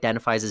Odo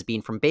identifies as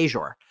being from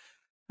Bajor.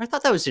 I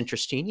thought that was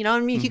interesting.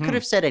 He could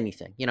have said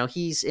anything.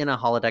 He's in a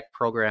holodeck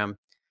program.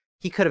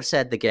 He could have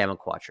said the Gamma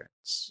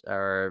Quadrants,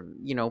 or,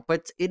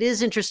 but it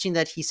is interesting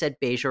that he said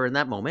Bajor in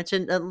that moment.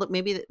 And look,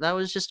 maybe that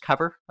was just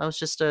cover. That was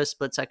just a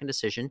split-second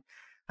decision.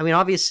 I mean,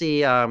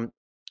 obviously, Mora?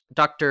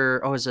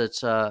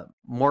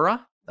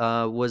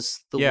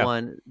 Was the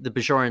one, the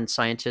Bajoran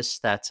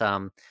scientist that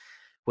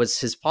was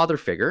his father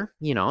figure,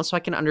 so I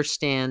can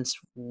understand,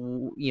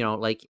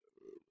 like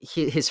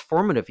his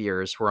formative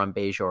years were on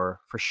Bajor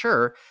for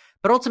sure,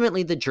 but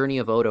ultimately the journey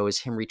of Odo is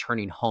him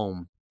returning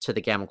home to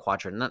the Gamma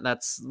Quadrant. And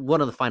that's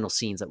one of the final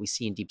scenes that we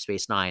see in Deep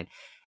Space Nine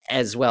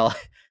as well.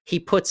 He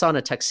puts on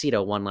a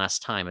tuxedo one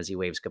last time as he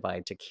waves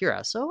goodbye to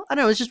Kira. So I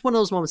don't know, it's just one of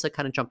those moments that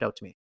kind of jumped out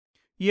to me.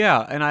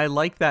 Yeah, and I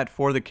like that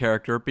for the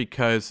character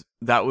because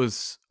that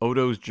was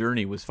Odo's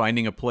journey, was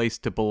finding a place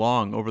to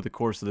belong over the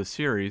course of the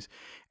series.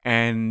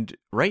 And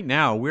right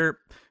now we're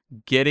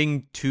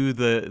getting to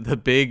the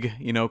big,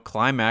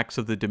 climax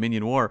of the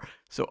Dominion War.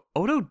 So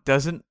Odo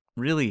doesn't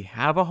really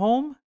have a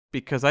home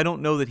because I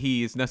don't know that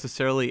he is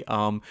necessarily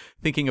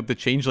thinking of the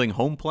Changeling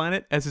home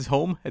planet as his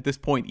home at this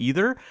point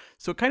either.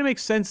 So it kind of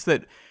makes sense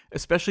that,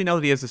 especially now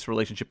that he has this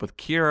relationship with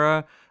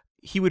Kira,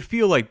 he would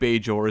feel like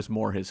Bajor is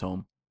more his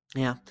home.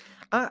 Yeah.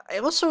 I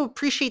also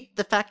appreciate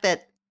the fact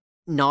that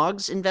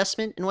Nog's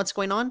investment in what's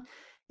going on,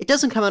 it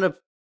doesn't come out of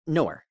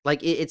nowhere.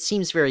 Like, it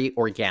seems very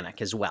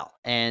organic as well.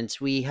 And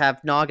we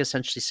have Nog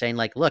essentially saying,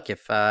 like, look,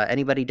 if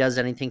anybody does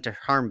anything to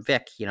harm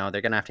Vic, they're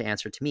going to have to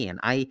answer to me. And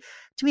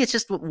to me, it's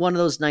just one of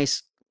those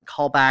nice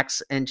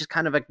callbacks and just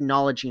kind of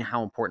acknowledging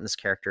how important this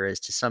character is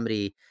to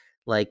somebody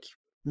like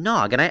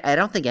Nog. And I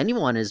don't think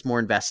anyone is more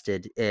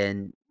invested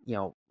in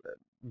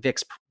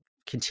Vic's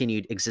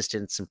continued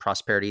existence and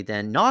prosperity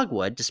than Nog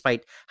would,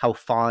 despite how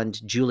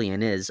fond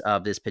Julian is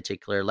of this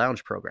particular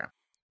lounge program.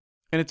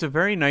 And it's a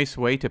very nice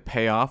way to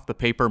pay off the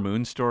Paper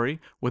Moon story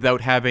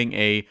without having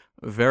a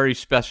very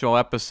special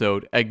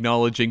episode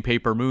acknowledging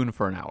Paper Moon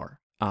for an hour.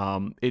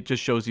 It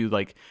just shows you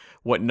like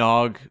what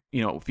Nog,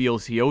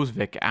 feels he owes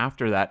Vic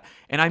after that.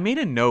 And I made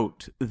a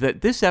note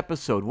that this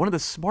episode, one of the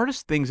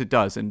smartest things it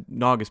does, and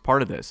Nog is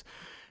part of this,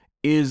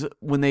 is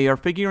when they are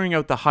figuring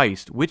out the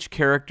heist, which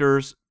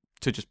characters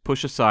to just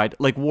push aside.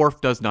 Like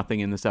Worf does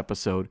nothing in this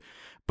episode,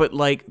 but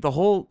like the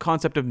whole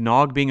concept of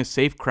Nog being a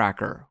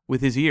safecracker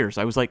with his ears,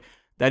 I was like,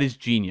 that is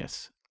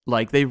genius.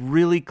 Like they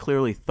really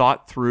clearly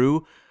thought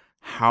through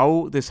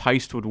how this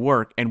heist would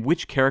work and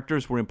which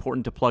characters were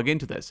important to plug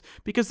into this.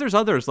 Because there's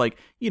others like,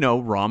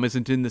 Rom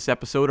isn't in this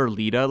episode, or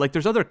Lita. Like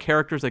there's other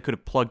characters that could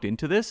have plugged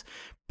into this,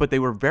 but they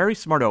were very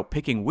smart about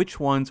picking which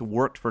ones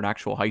worked for an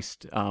actual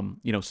heist,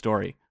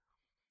 story.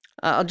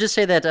 I'll just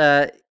say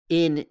that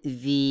in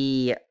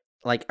the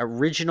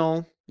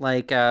original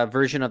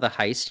version of the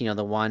heist,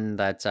 the one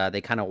that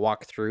they kind of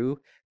walked through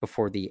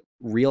before the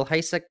real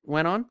heist that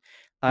went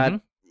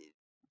on,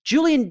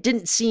 Julian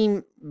didn't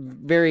seem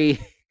very,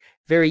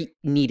 very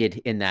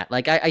needed in that.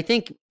 Like I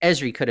think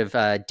Ezri could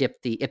have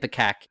dipped the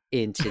Ipecac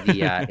into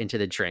the into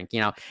the drink.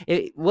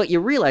 What you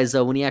realize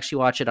though when you actually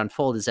watch it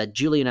unfold is that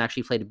Julian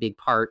actually played a big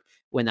part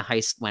when the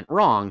heist went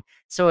wrong.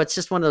 So it's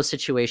just one of those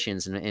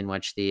situations in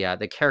which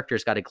the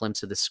characters got a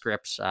glimpse of the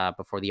script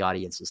before the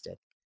audiences did.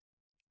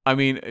 I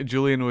mean,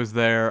 Julian was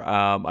there.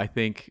 I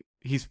think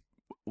he's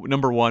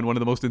number one of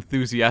the most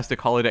enthusiastic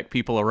holodeck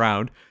people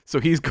around. So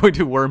he's going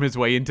to worm his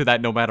way into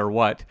that no matter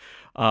what.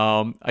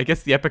 I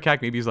guess the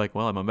Ipecac, maybe he's like,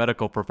 well, I'm a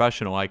medical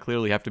professional. I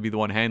clearly have to be the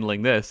one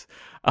handling this.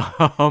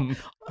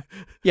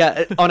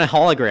 Yeah, on a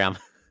hologram.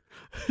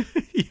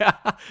 Yeah.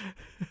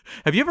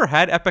 Have you ever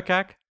had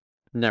Ipecac?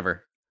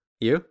 Never.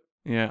 You?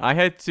 Yeah, I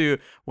had to,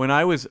 when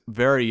I was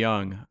very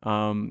young,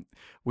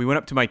 we went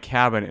up to my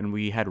cabin and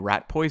we had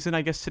rat poison,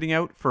 I guess, sitting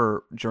out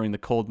during the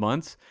cold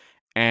months.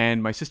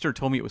 And my sister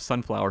told me it was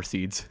sunflower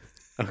seeds.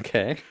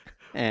 Okay.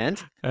 And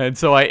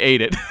so I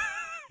ate it.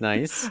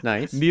 Nice.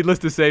 Needless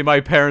to say, my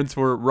parents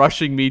were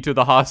rushing me to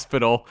the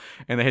hospital,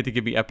 and they had to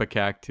give me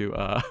Ipecac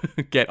to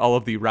get all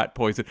of the rat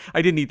poison.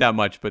 I didn't eat that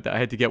much, but I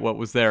had to get what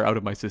was there out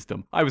of my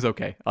system. I was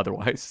okay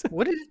otherwise.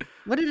 What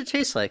did it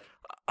taste like?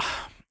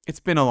 It's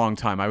been a long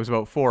time. I was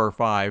about 4 or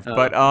 5,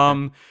 but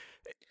okay.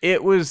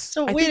 It was.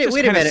 So wait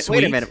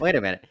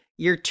a minute.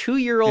 Your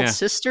 2-year-old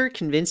sister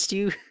convinced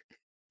you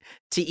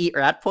to eat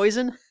rat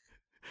poison?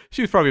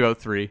 She was probably about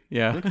 3.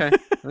 Yeah.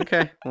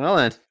 Okay. Well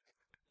then.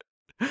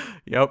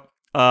 Yep.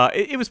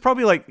 It was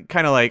probably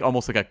kind of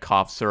almost like a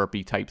cough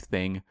syrupy type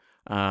thing.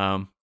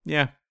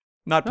 Yeah.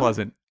 Not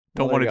pleasant.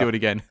 Don't want to do it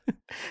again.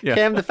 Yeah.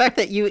 Cam, the fact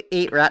that you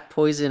ate rat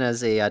poison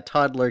as a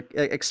toddler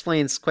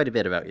explains quite a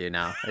bit about you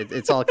now.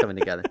 It's all coming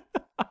together.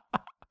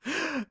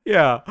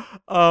 Yeah.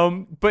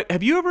 But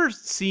have you ever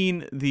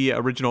seen the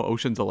original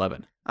Ocean's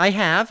 11? I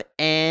have,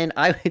 and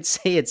I would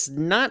say it's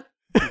not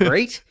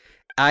great.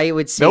 I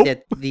would say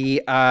that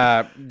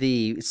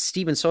the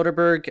Steven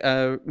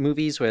Soderbergh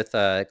movies with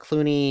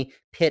Clooney,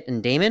 Pitt,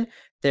 and Damon,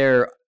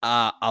 they're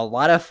a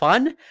lot of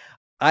fun.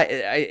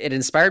 It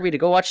inspired me to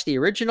go watch the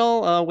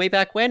original way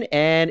back when,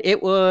 and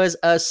it was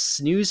a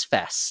snooze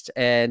fest.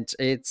 And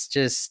it's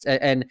just,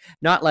 and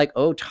not like,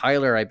 oh,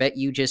 Tyler, I bet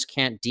you just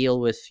can't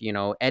deal with,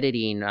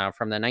 editing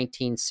from the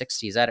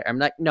 1960s. I'm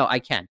like, no, I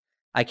can.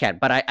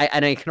 But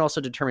I can also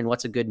determine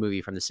what's a good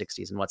movie from the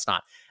 60s and what's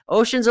not.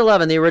 Ocean's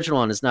 11, the original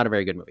one, is not a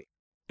very good movie.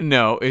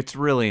 No, it's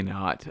really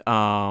not.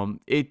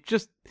 It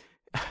just...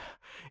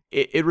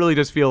 It really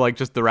does feel like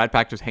just the Rat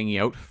Pack just hanging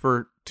out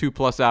for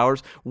 2+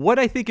 hours. What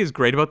I think is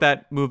great about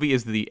that movie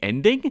is the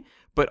ending,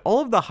 but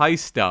all of the heist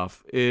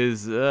stuff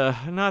is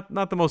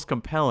not the most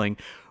compelling,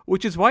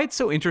 which is why it's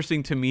so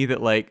interesting to me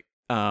that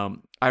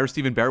Ira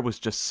Steven Behr was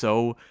just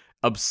so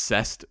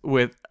obsessed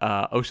with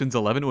Ocean's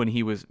 11 when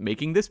he was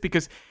making this,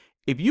 because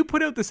if you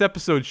put out this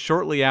episode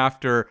shortly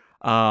after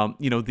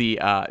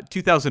the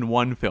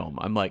 2001 film,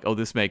 I'm like, oh,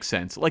 this makes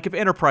sense. Like if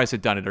Enterprise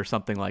had done it or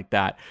something like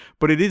that.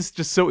 But it is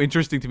just so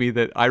interesting to me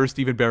that Ira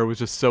Steven Behr was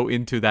just so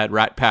into that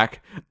Rat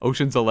Pack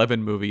Ocean's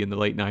 11 movie in the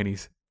late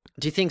 90s.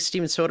 Do you think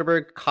Steven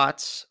Soderbergh caught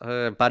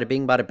Bada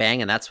Bing, Bada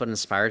Bang, and that's what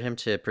inspired him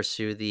to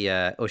pursue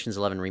the Ocean's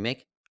 11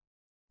 remake?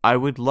 I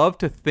would love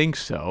to think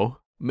so.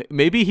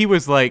 Maybe he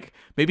was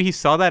maybe he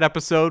saw that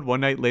episode one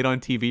night late on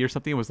TV or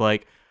something and was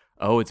like,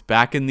 oh, it's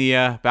back in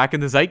the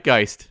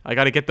zeitgeist. I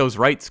got to get those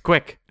rights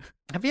quick.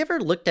 Have you ever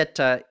looked at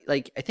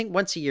I think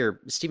once a year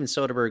Steven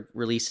Soderbergh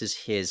releases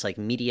his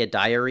media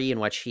diary, in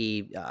which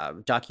he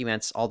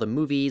documents all the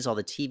movies, all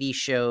the TV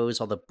shows,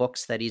 all the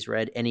books that he's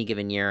read any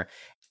given year.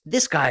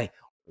 This guy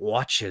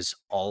watches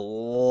a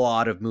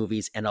lot of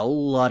movies and a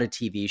lot of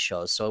TV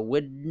shows, so it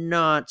would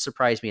not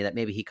surprise me that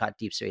maybe he caught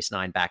Deep Space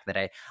Nine back in the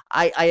day.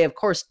 I of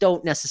course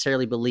don't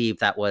necessarily believe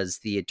that was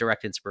the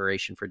direct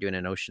inspiration for doing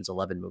an Ocean's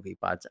 11 movie,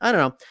 but I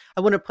don't know.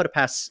 I wouldn't put it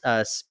past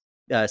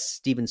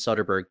Steven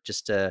Soderbergh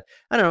just to,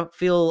 I don't know,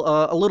 feel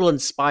a little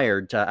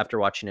inspired after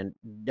watching an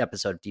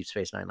episode of Deep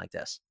Space Nine like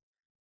this.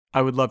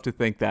 I would love to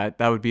think that.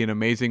 That would be an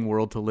amazing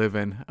world to live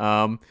in.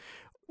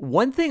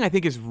 One thing I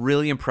think is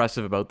really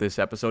impressive about this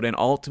episode, and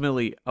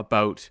ultimately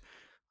about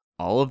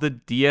all of the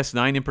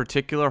DS9 in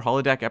particular,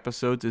 holodeck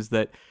episodes, is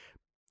that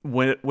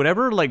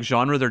whatever like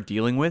genre they're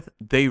dealing with,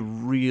 they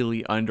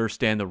really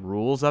understand the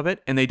rules of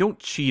it, and they don't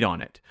cheat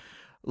on it.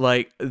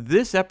 Like,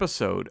 this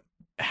episode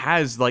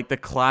has like the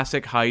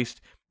classic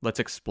heist. Let's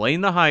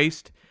explain the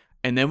heist,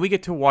 and then we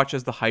get to watch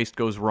as the heist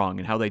goes wrong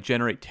and how they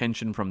generate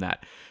tension from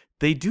that.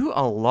 They do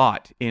a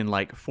lot in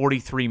like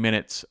 43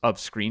 minutes of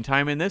screen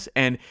time in this,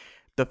 and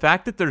the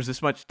fact that there's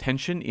this much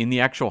tension in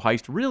the actual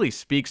heist really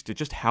speaks to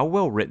just how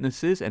well written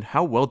this is and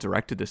how well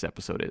directed this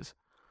episode is.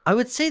 I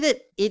would say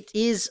that it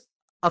is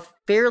a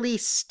fairly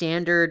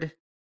standard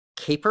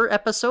caper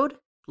episode.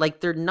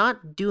 Like, they're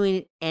not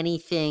doing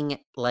anything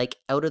like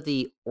out of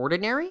the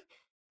ordinary,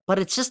 but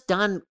it's just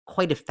done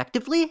quite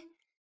effectively.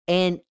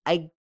 And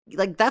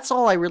that's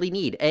all I really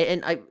need.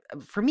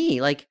 For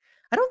me, like,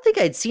 I don't think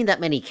I'd seen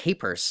that many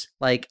capers,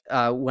 like,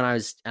 when I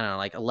was, I don't know,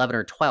 like 11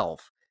 or 12.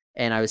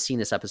 And I was seeing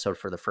this episode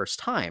for the first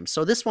time.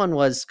 So this one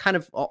was kind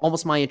of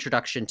almost my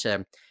introduction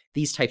to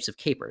these types of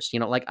capers. You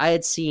know, like, I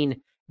had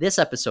seen this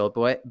episode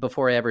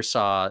before I ever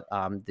saw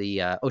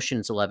the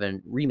Ocean's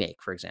 11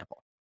 remake, for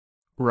example.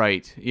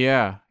 Right.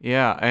 Yeah.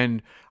 Yeah.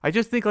 And I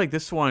just think like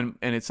this one,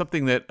 and it's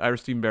something that Ira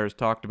Steven Behr has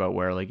talked about,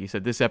 where, like he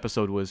said, this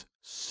episode was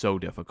so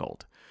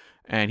difficult.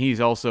 And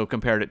he's also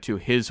compared it to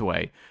His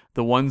Way.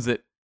 The ones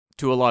that,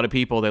 to a lot of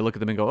people, they look at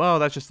them and go, oh,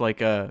 that's just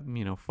like a,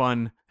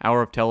 fun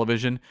hour of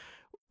television.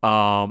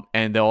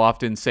 And they'll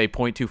often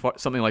point to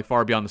something like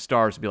Far Beyond the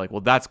Stars and be like,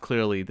 well, that's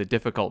clearly the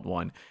difficult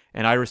one.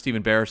 And Ira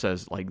Steven Behr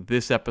says, like,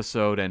 this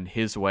episode and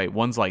His Way,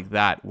 ones like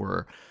that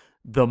were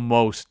the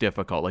most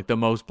difficult. Like, the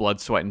most blood,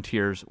 sweat, and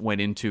tears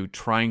went into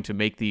trying to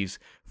make these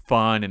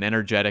fun and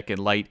energetic and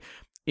light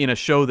in a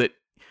show that,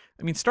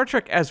 Star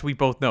Trek, as we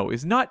both know,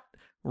 is not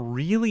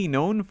really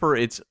known for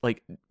its,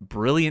 like,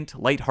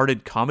 brilliant,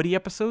 lighthearted comedy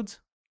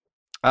episodes.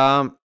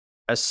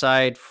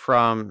 Aside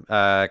from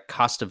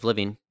Cost of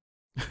Living.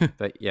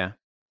 But yeah.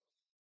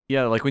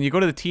 Yeah, like when you go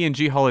to the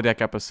TNG holodeck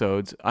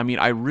episodes,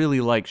 I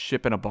really like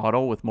Ship in a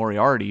Bottle with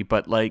Moriarty,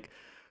 but like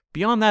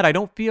beyond that, I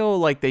don't feel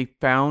like they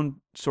found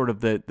sort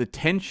of the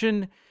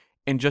tension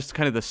and just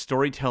kind of the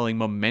storytelling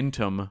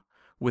momentum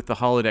with the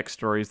holodeck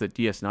stories that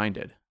DS9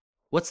 did.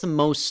 What's the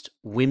most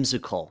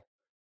whimsical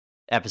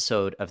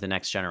episode of The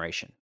Next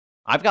Generation?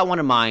 I've got one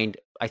in mind.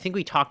 I think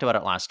we talked about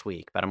it last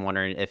week, but I'm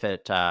wondering if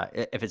it's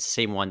the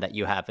same one that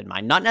you have in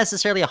mind. Not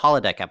necessarily a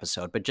holodeck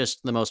episode, but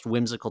just the most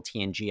whimsical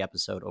TNG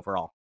episode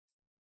overall.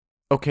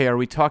 Okay, are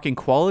we talking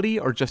quality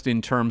or just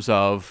in terms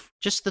of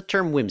just the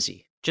term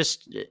whimsy?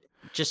 Just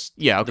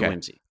yeah, okay. The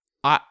whimsy.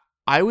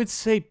 I would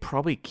say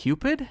probably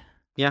Cupid.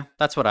 Yeah,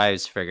 that's what I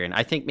was figuring.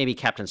 I think maybe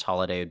Captain's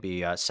Holiday would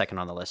be second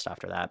on the list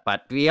after that.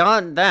 But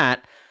beyond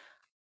that,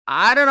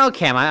 I don't know,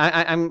 Cam.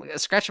 I'm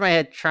scratching my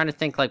head trying to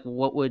think like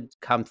what would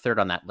come third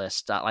on that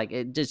list. Like,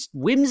 it just,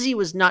 whimsy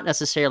was not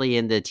necessarily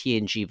in the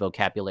TNG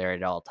vocabulary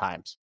at all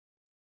times.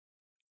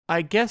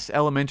 I guess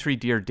Elementary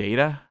Dear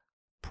Data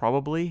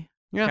probably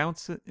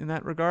counts in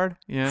that regard.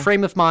 Yeah.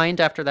 Frame of Mind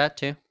after that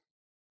too.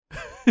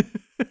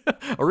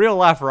 A real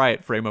laugh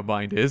riot. Frame of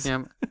Mind is.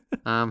 Yeah.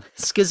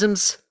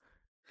 Schisms.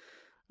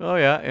 Oh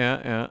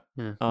yeah.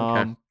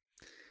 Okay.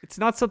 It's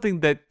not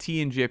something that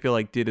TNG I feel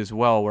like did as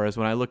well, whereas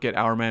when I look at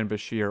Our Man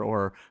Bashir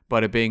or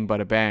Bada Bing,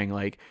 Bada Bang,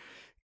 like,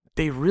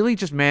 they really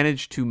just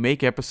managed to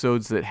make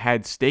episodes that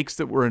had stakes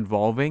that were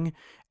involving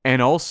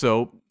and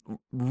also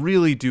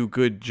really do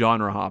good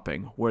genre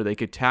hopping, where they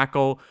could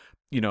tackle,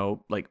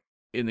 like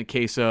in the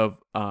case of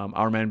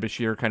Our Man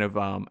Bashir, kind of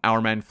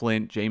Our Man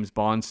Flint, James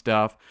Bond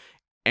stuff,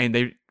 and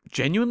they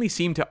genuinely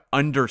seemed to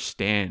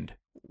understand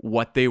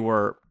what they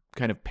were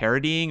kind of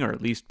parodying or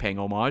at least paying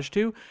homage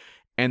to.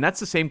 And that's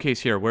the same case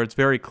here, where it's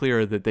very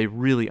clear that they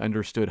really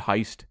understood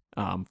heist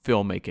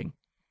filmmaking.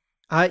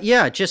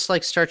 Yeah, just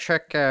like Star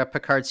Trek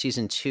Picard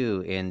Season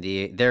 2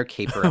 in their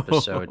caper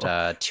episode,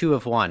 2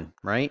 of 1,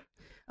 right?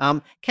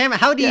 Cam,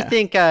 how do you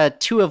think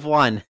 2 of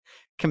 1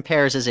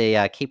 compares as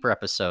a caper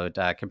episode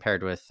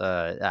compared with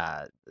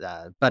Bada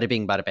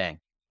Bing, Bada Bang?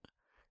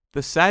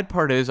 The sad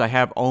part is I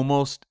have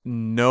almost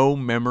no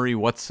memory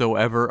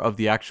whatsoever of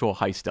the actual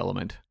heist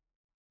element.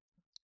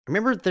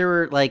 Remember there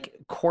were like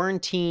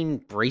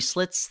quarantine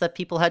bracelets that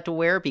people had to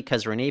wear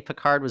because Rene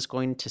Picard was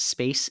going to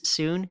space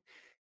soon.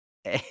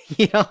 And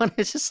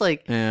it's just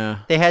like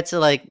they had to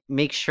like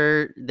make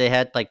sure they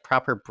had like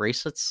proper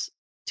bracelets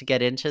to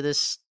get into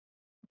this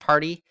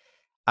party.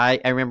 I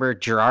remember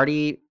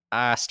Girardi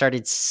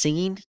started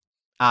singing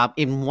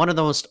in one of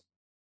the most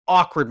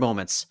awkward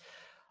moments,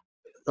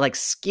 like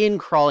skin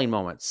crawling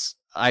moments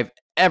I've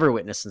ever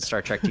witnessed in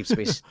Star Trek Deep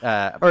Space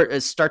or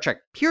Star Trek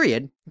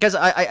period, because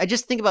I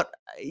just think about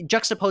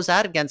juxtapose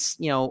that against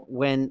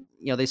when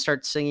they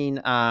start singing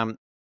at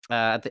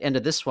the end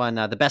of this one,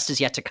 The Best Is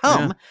Yet to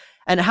Come,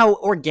 and how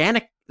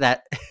organic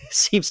that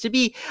seems to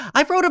be.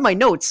 I wrote in my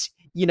notes,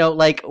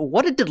 Like,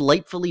 what a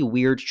delightfully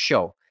weird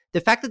show.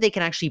 The fact that they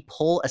can actually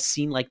pull a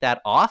scene like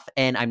that off,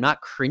 and I'm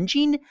not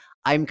cringing,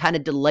 I'm kind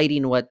of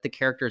delighting what the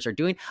characters are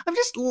doing. I'm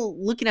just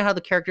looking at how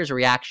the characters are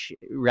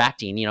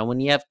reacting. When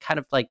you have kind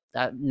of like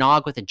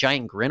Nog with a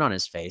giant grin on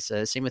his face.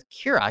 Same with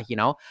Kira.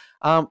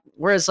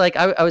 Whereas like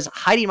I was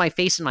hiding my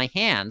face in my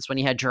hands when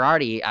you had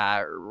Girardi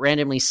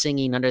randomly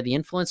singing under the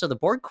influence of the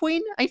Borg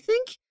Queen. I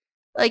think.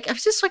 Like I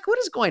was just like, what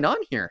is going on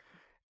here?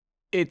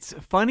 It's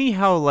funny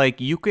how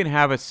like you can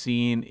have a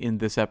scene in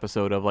this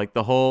episode of like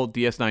the whole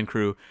DS9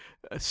 crew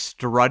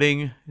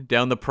strutting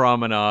down the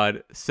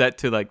promenade set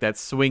to like that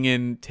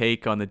swinging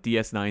take on the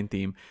DS9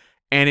 theme,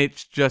 and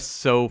it's just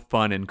so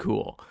fun and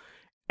cool.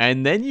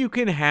 And then you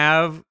can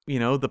have,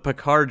 the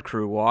Picard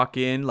crew walk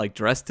in like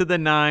dressed to the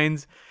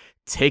nines,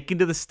 taking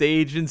to the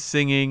stage and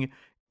singing,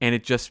 and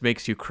it just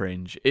makes you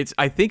cringe. It's,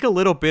 I think, a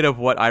little bit of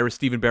what Ira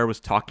Steven Behr was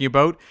talking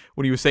about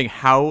when he was saying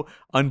how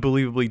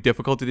unbelievably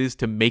difficult it is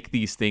to make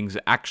these things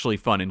actually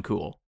fun and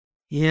cool.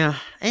 Yeah,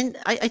 and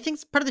I think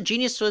part of the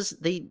genius was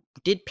they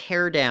did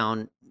pare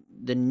down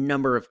the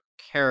number of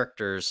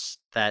characters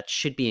that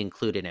should be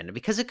included in it,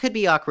 because it could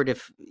be awkward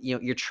if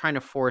you're trying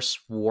to force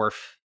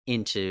Worf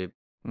into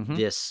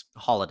this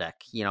holodeck.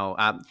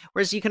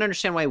 Whereas you can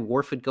understand why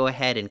Worf would go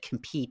ahead and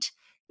compete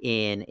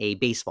in a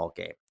baseball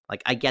game.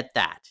 Like, I get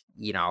that,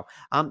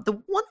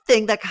 The one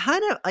thing that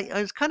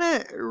I was kind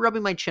of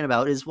rubbing my chin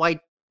about is why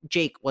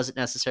Jake wasn't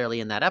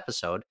necessarily in that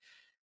episode.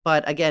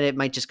 But again, it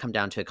might just come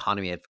down to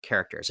economy of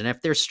characters. And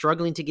if they're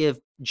struggling to give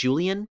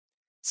Julian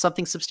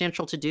something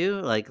substantial to do,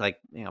 like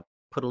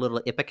put a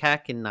little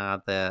Ipecac in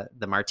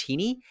the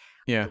martini,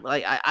 yeah,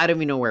 like I don't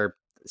even know where,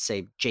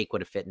 say, Jake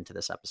would have fit into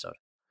this episode.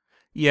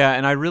 Yeah,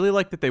 and I really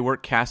like that they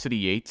work Cassidy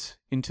Yates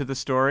into the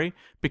story,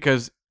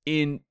 because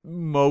in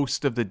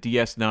most of the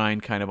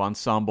DS9 kind of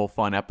ensemble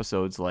fun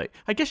episodes, like,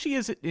 I guess she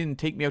is in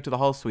Take Me Out to the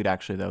Hall Suite,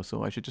 actually, though,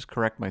 so I should just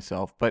correct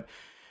myself. But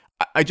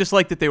I just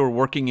like that they were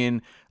working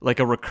in like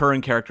a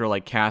recurring character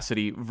like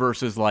Cassidy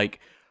versus like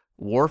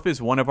Worf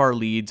is one of our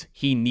leads.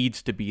 He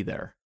needs to be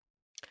there.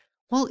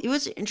 Well, it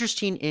was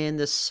interesting in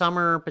the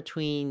summer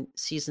between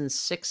season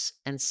 6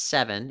 and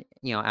 7,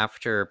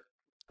 after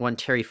when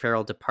Terry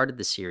Farrell departed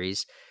the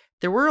series,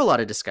 there were a lot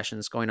of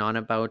discussions going on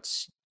about,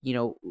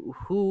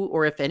 who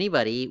or if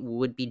anybody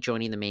would be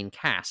joining the main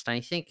cast. And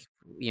I think,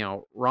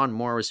 Ron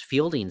Moore was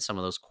fielding some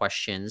of those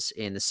questions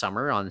in the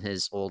summer on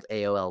his old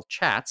AOL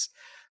chats.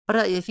 But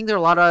I think there are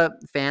a lot of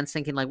fans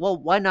thinking like,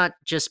 well, why not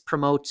just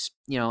promote,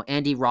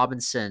 Andy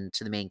Robinson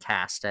to the main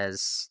cast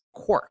as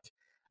Quark,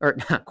 or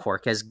not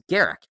Quark, as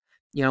Garak?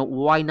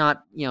 Why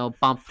not,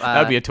 bump?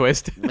 That'd be a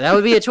twist. That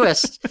would be a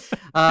twist.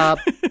 But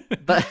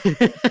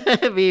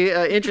it'd be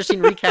an interesting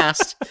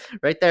recast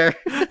right there.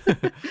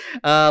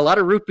 A lot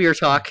of root beer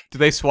talk. Do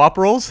they swap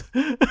roles?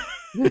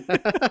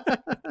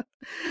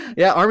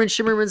 Yeah, Armin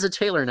Shimmerman's a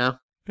tailor now.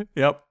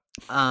 Yep.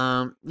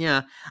 And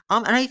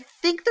I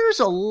think there's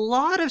a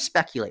lot of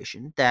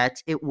speculation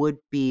that it would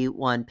be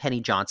one Penny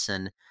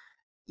Johnson,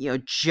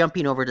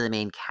 jumping over to the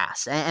main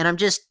cast. And I'm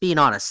just being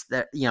honest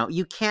that,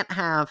 you can't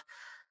have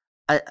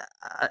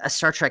a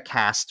Star Trek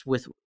cast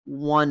with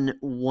one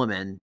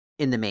woman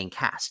in the main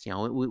cast.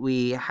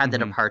 We had the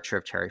departure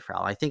of Terry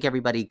Farrell. I think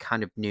everybody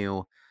kind of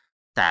knew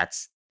that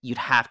you'd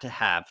have to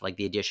have like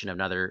the addition of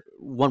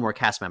one more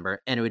cast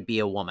member, and it would be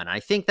a woman.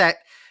 I think that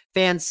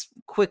fans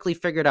quickly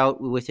figured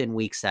out within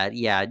weeks that,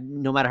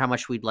 no matter how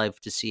much we'd love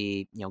to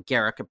see,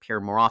 Garak appear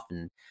more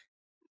often,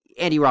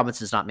 Andy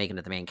Robinson's not making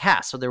it the main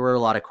cast. So there were a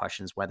lot of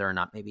questions whether or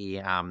not maybe,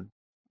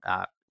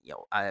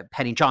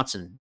 Penny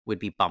Johnson would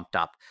be bumped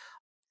up.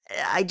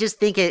 I just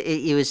think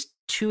it was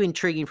too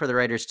intriguing for the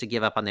writers to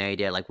give up on the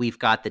idea. Like, we've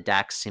got the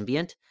Dax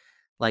symbiont.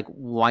 Like,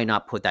 why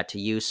not put that to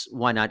use?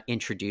 Why not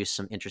introduce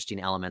some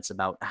interesting elements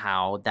about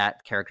how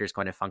that character is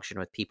going to function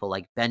with people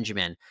like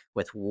Benjamin,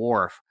 with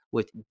Worf,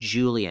 with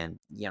Julian?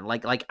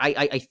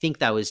 I think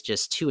that was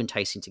just too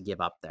enticing to give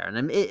up there.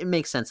 And it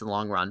makes sense in the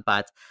long run.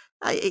 But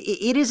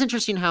it is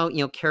interesting how,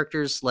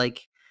 characters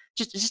like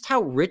just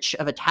how rich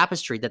of a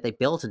tapestry that they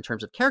built in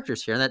terms of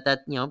characters here, and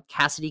that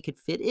Cassidy could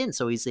fit in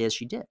so easily as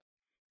she did.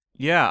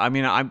 Yeah, I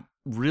mean, I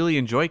really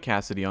enjoy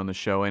Cassidy on the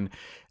show, and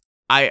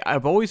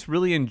I've always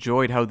really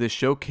enjoyed how this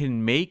show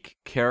can make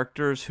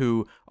characters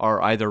who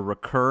are either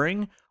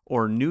recurring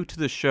or new to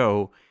the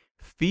show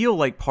feel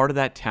like part of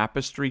that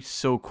tapestry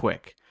so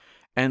quick.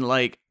 And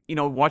like,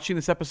 watching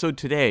this episode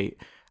today,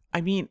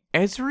 I mean,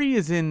 Ezri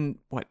is in,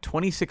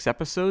 26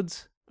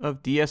 episodes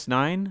of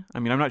DS9? I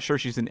mean, I'm not sure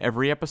she's in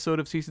every episode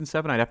of Season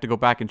 7. I'd have to go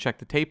back and check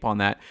the tape on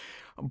that.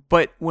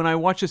 But when I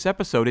watch this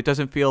episode, it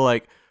doesn't feel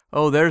like,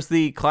 oh, there's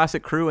the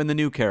classic crew and the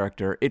new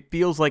character. It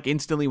feels like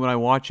instantly when I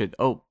watch it,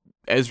 oh,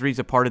 Ezri's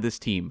a part of this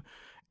team.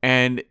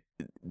 And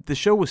the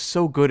show was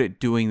so good at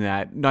doing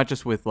that, not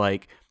just with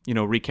like,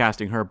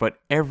 recasting her, but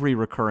every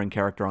recurring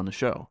character on the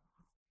show.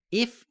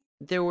 If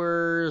there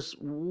was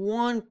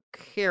one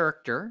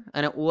character,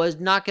 and it was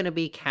not going to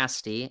be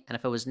Cassidy, and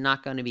if it was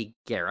not going to be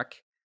Garak,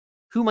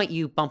 who might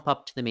you bump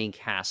up to the main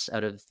cast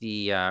out of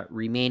the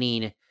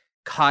remaining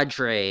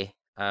cadre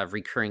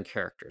recurring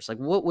characters? Like,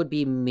 what would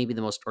be maybe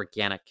the most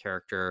organic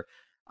character?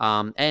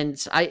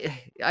 And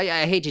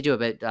I hate to do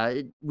it,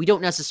 but we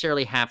don't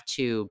necessarily have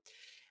to,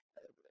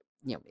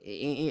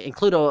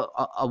 include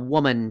a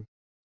woman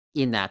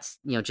in that,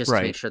 just to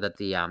make Right. sure that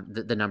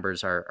the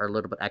numbers are a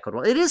little bit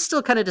equitable. It is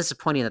still kind of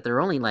disappointing that there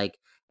are only like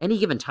any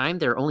given time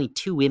there are only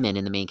 2 women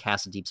in the main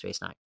cast of Deep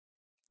Space Nine.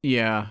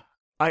 Yeah.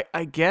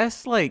 I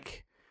guess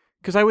like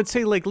because I would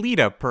say like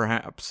Lita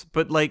perhaps,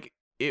 but like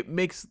it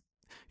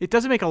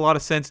doesn't make a lot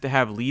of sense to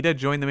have Lita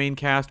join the main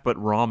cast, but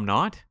Rom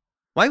not.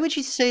 Why would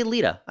you say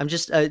Lita? I'm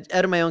just out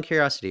of my own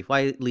curiosity.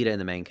 Why Lita in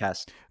the main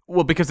cast?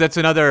 Well, because that's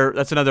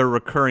another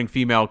recurring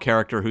female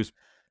character who's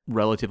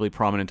relatively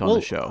prominent on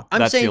the show.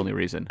 That's the only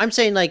reason. I'm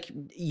saying like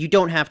you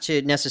don't have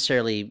to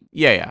necessarily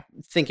Yeah.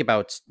 think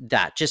about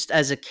that. Just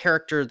as a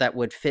character that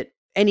would fit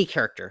any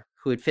character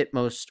who would fit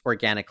most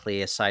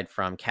organically aside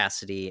from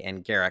Cassidy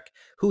and Garrick,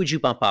 who would you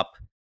bump up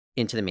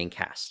into the main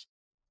cast?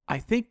 I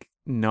think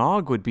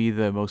Nog would be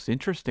the most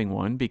interesting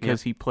one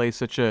because he plays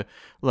such a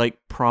like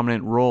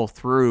prominent role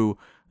through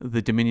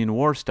the Dominion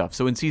War stuff.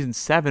 So in season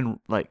 7,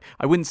 like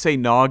I wouldn't say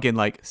Nog in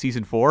like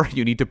season 4,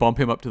 you need to bump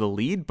him up to the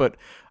lead, but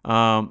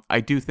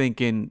I do think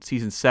in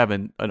season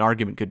 7 an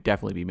argument could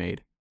definitely be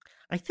made.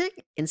 I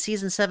think in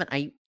season 7,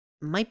 I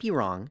might be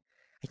wrong.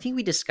 I think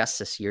we discussed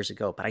this years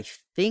ago, but I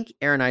think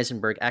Aaron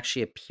Eisenberg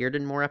actually appeared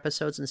in more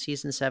episodes in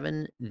season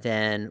 7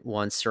 than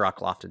one Sirach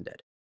Lofton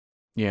did.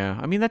 Yeah,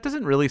 I mean, that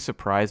doesn't really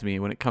surprise me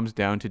when it comes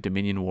down to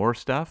Dominion War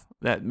stuff.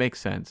 That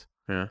makes sense.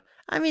 Yeah.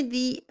 I mean,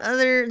 the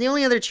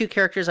only other 2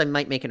 characters I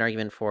might make an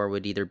argument for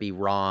would either be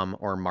Rom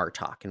or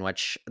Martok, in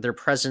which their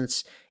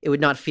presence, it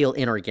would not feel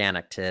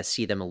inorganic to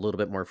see them a little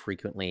bit more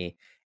frequently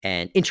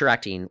and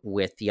interacting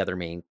with the other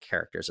main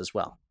characters as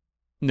well.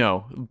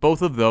 No,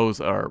 both of those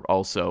are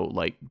also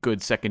like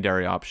good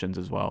secondary options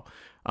as well.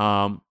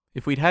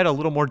 If we'd had a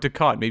little more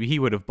Ducat, maybe he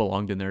would have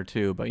belonged in there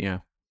too, but yeah.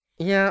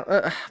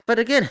 Yeah, but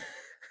again,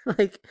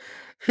 like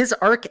his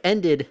arc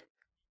ended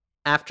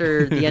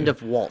after the end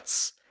of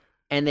Waltz,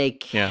 and they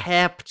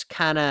kept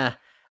kind of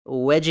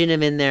wedging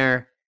him in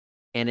there,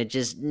 and it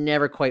just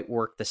never quite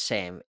worked the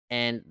same.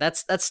 And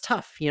that's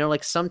tough,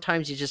 like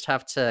sometimes you just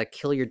have to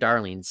kill your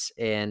darlings,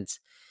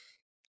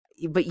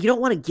 but you don't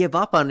want to give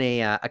up on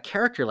a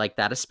character like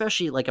that,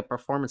 especially like a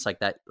performance like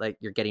that, like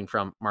you're getting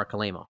from Marc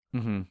Alaimo.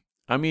 Mm-hmm.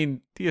 I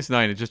mean,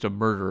 DS9 is just a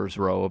murderer's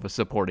row of a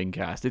supporting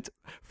cast. It's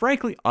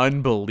frankly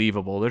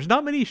unbelievable. There's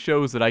not many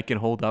shows that I can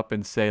hold up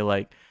and say,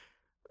 like,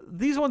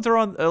 these ones are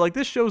on, like,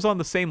 this show's on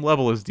the same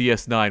level as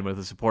DS9 with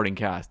a supporting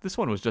cast. This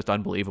one was just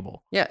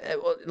unbelievable. Yeah,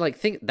 well, like,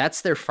 think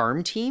that's their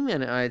farm team,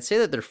 and I'd say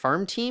that their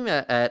farm team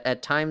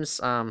at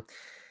times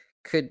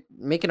could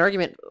make an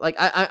argument. Like,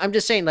 I'm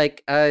just saying,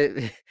 like,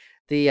 the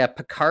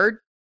Picard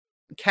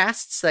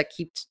casts that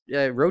keep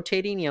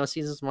rotating,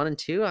 seasons 1 and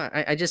 2,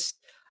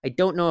 I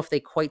don't know if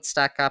they quite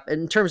stack up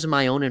in terms of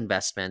my own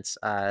investments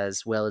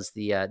as well as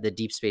the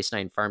Deep Space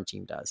Nine farm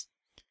team does.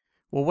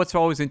 Well, what's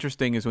always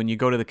interesting is when you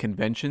go to the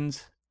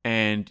conventions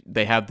and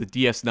they have the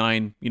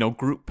DS9,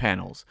 group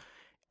panels,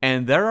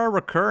 and there are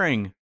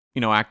recurring,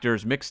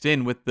 actors mixed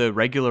in with the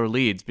regular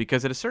leads,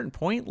 because at a certain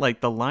point,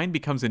 like the line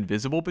becomes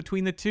invisible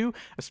between the two,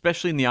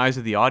 especially in the eyes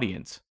of the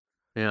audience.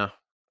 Yeah.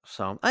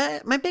 So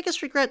my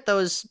biggest regret though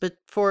is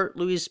before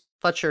Louise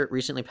Fletcher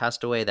recently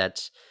passed away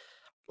that.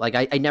 Like,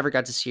 I never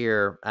got to see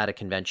her at a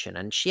convention,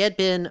 and she had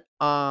been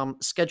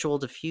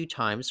scheduled a few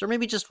times, or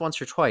maybe just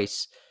once or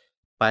twice,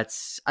 but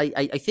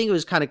I think it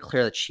was kind of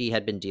clear that she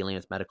had been dealing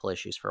with medical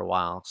issues for a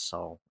while.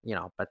 So,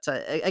 but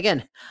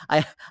again,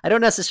 I don't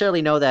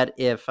necessarily know that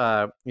if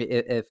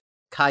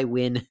Kai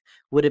Wynn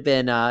would have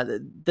been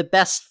the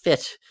best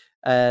fit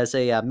as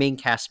a main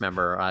cast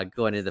member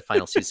going into the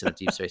final season of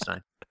Deep Space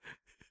Nine.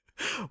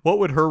 What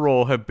would her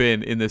role have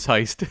been in this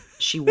heist?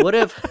 She would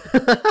have...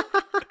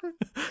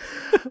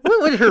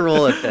 What would her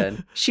role have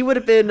been? She would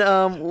have been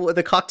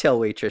the cocktail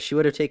waitress. She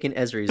would have taken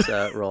Ezri's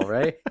role,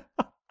 right?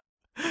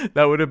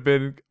 That would have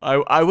been...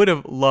 I would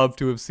have loved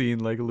to have seen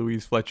like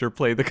Louise Fletcher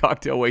play the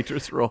cocktail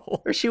waitress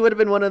role. Or she would have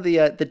been one of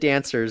the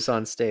dancers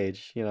on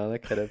stage.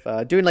 That could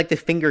have doing like the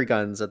finger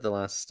guns at the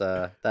last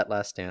that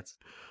last dance.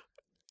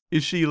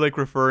 Is she like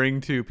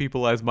referring to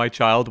people as my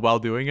child while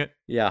doing it?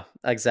 Yeah,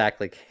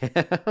 exactly.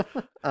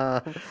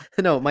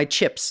 No, my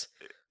chips.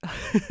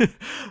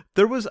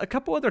 There was a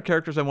couple other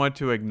characters I wanted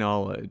to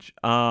acknowledge.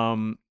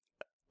 The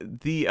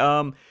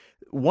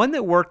one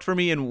that worked for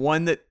me and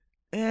one that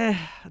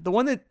the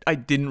one that I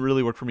didn't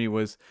really work for me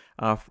was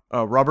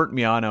Robert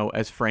Miano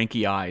as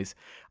Frankie Eyes.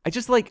 I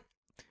just like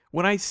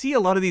when I see a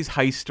lot of these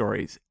heist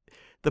stories,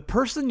 the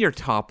person you're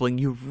toppling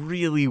you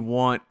really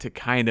want to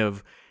kind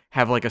of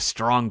have like a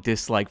strong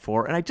dislike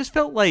for, and I just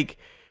felt like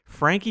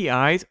Frankie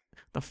Eyes,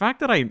 the fact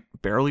that I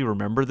barely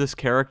remember this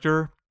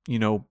character,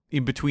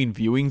 in between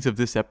viewings of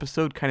this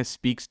episode, kind of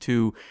speaks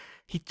to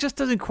he just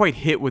doesn't quite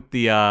hit with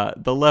the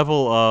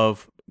level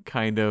of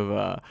kind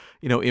of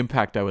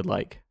impact I would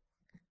like.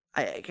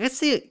 I guess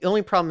the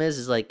only problem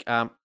is like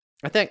I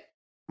think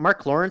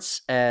Mark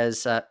Lawrence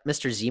as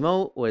Mr.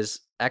 Zemo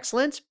was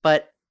excellent,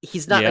 but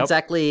he's not Yep.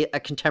 exactly a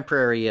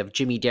contemporary of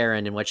Jimmy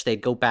Darren, in which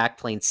they'd go back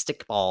playing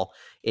stickball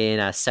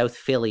in South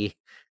Philly,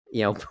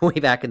 way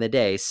back in the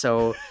day.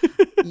 So,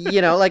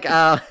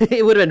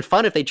 it would have been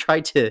fun if they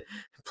tried to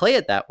play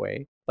it that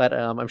way. But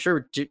I'm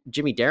sure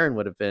Jimmy Darren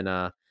would have been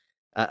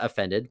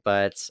offended.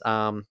 But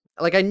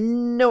I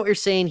know what you're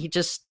saying. He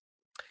just,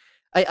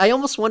 I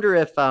almost wonder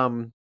if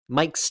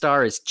Mike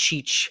Starr as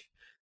Cheech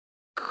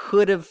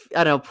could have,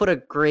 I don't know, put a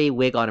gray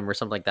wig on him or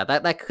something like that.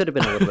 That could have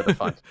been a little bit of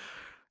fun.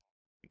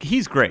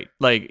 He's great.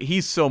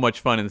 He's so much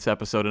fun in this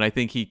episode, and I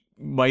think he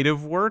might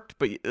have worked,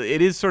 but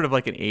it is sort of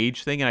like an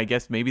age thing, and I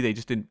guess maybe they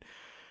just didn't,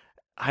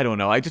 I don't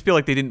know. I just feel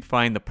like they didn't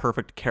find the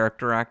perfect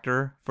character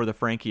actor for the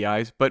Frankie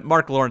eyes. But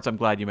Mark Lawrence, I'm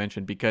glad you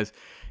mentioned, because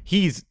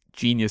he's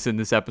genius in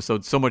this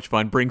episode. So much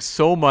fun, brings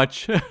so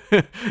much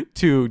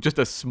to just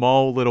a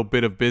small little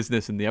bit of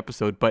business in the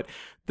episode. But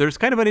there's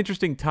kind of an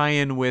interesting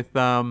tie-in with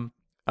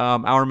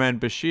our man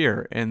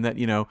Bashir, and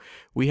that,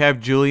 we have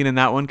Julian in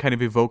that one kind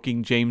of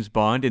evoking James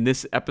Bond. In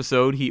this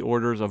episode, he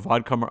orders a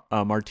vodka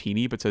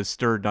martini, but says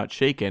stirred, not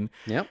shaken.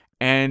 Yep.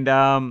 And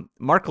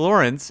Mark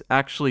Lawrence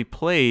actually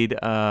played,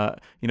 a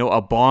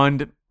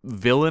Bond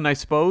villain, I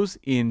suppose,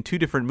 in 2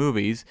 different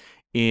movies,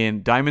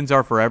 in Diamonds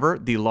Are Forever,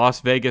 the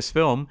Las Vegas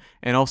film,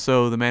 and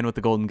also The Man with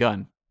the Golden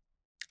Gun.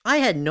 I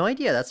had no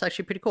idea. That's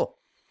actually pretty cool.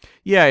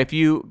 Yeah, if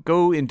you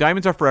go in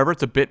Diamonds Are Forever,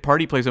 it's a bit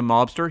part. He plays a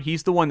mobster.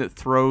 He's the one that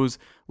throws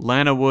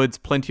Lana Woods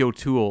Plenty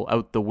O'Toole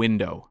out the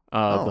window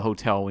of the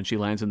hotel when she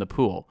lands in the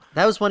pool.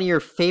 That was one of your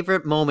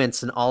favorite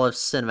moments in all of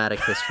cinematic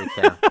history,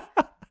 Cam.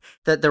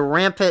 the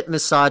rampant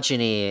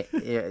misogyny,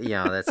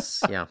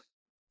 that's,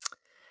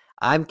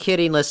 I'm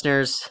kidding,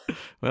 listeners.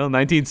 Well,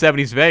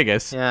 1970s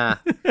Vegas. Yeah.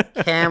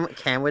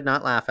 Cam would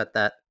not laugh at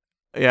that.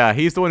 Yeah,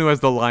 he's the one who has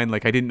the line, I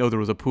didn't know there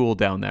was a pool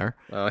down there.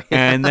 Oh, yeah.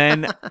 And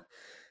then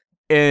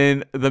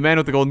in The Man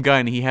with the Golden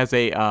Gun, he has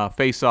a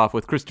face-off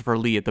with Christopher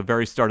Lee at the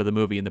very start of the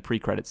movie in the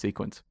pre-credit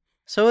sequence.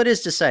 So it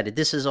is decided.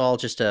 This is all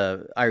just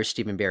a Irish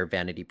Stephen Bear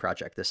vanity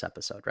project, this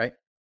episode, right?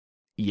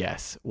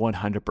 Yes,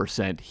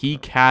 100%. He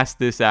cast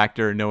this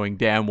actor knowing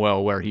damn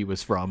well where he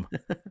was from.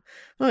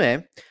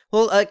 Okay.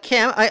 Well,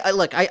 Cam,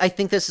 I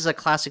think this is a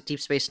classic Deep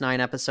Space Nine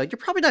episode. You're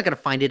probably not going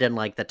to find it in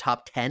the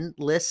top 10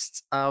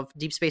 lists of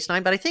Deep Space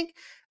Nine, but I think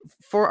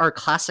for our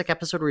classic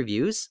episode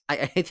reviews,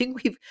 I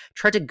think we've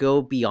tried to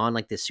go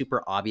beyond the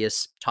super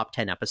obvious top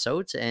 10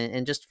 episodes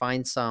and just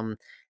find some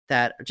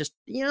that are just,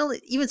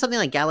 even something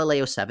like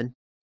Galileo 7.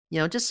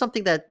 Just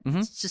something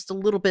that's just a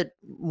little bit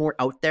more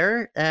out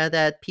there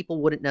that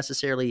people wouldn't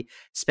necessarily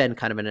spend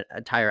kind of an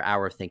entire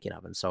hour thinking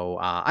of. And so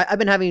I've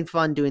been having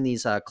fun doing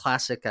these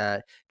classic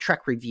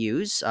Trek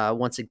reviews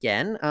once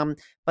again.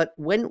 But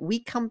when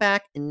we come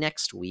back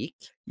next week,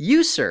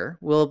 you, sir,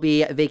 will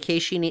be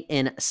vacationing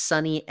in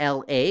sunny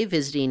LA,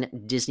 visiting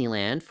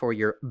Disneyland for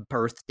your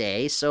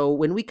birthday. So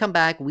when we come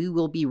back, we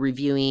will be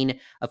reviewing,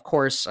 of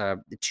course,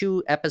 the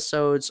 2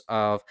 episodes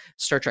of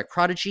Star Trek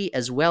Prodigy,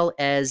 as well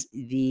as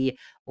the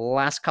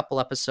last couple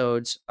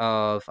episodes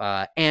of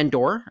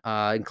Andor,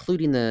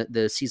 including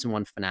the season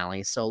 1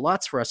 finale. So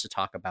lots for us to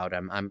talk about.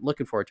 I'm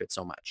looking forward to it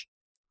so much.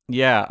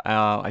 Yeah,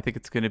 I think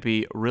it's going to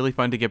be really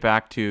fun to get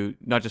back to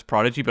not just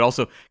Prodigy, but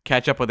also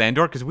catch up with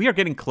Andor, because we are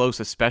getting close,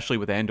 especially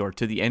with Andor,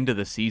 to the end of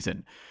the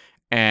season.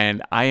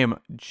 And I am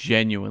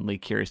genuinely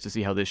curious to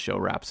see how this show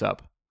wraps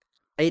up.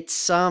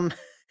 It's I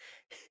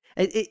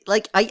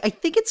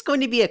think it's going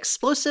to be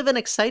explosive and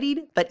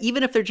exciting, but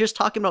even if they're just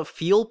talking about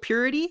fuel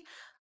purity,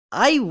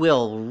 I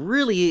will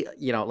really,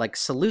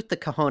 salute the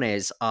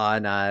cojones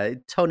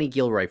on Tony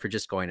Gilroy for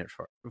just going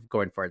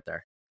for it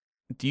there.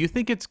 Do you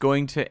think it's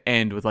going to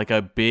end with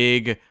a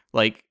big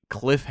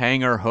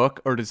cliffhanger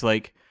hook, or does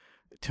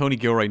Tony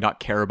Gilroy not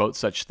care about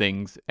such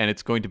things and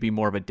it's going to be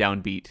more of a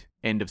downbeat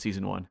end of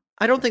season 1?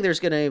 I don't think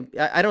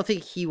I don't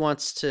think he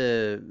wants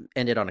to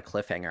end it on a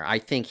cliffhanger. I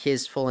think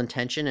his full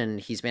intention, and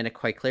he's made it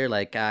quite clear,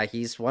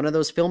 he's one of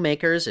those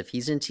filmmakers. If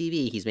he's in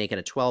TV, he's making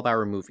a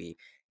 12-hour movie.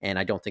 And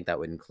I don't think that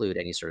would include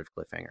any sort of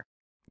cliffhanger.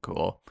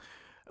 Cool.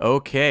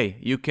 Okay.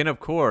 You can,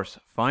 of course,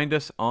 find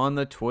us on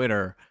the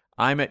Twitter.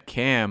 I'm at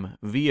Cam,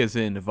 V as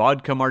in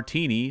vodka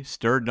martini,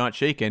 stirred not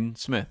shaken,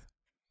 Smith.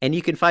 And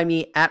you can find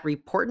me at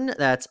Reportin.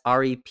 That's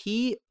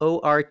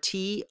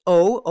REPORTO.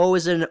 O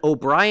as in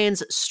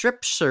O'Brien's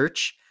strip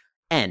search,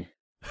 N.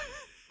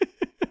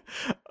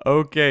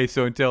 Okay,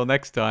 so until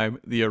next time,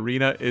 the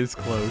arena is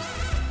closed.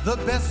 The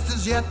best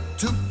is yet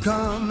to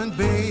come, and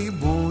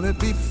babe, won't it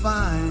be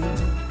fine?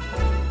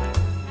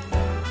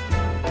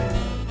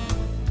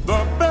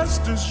 The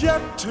best is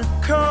yet to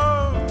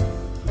come.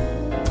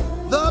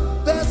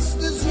 The best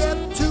is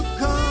yet to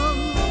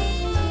come.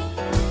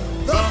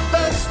 The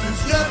best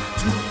is yet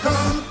to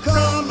come.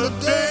 Come the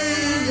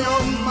day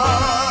you're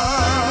mine.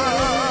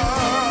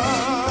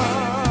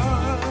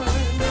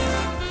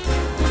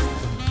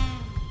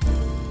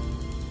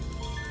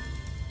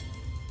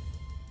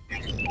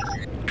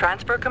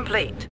 Transfer complete.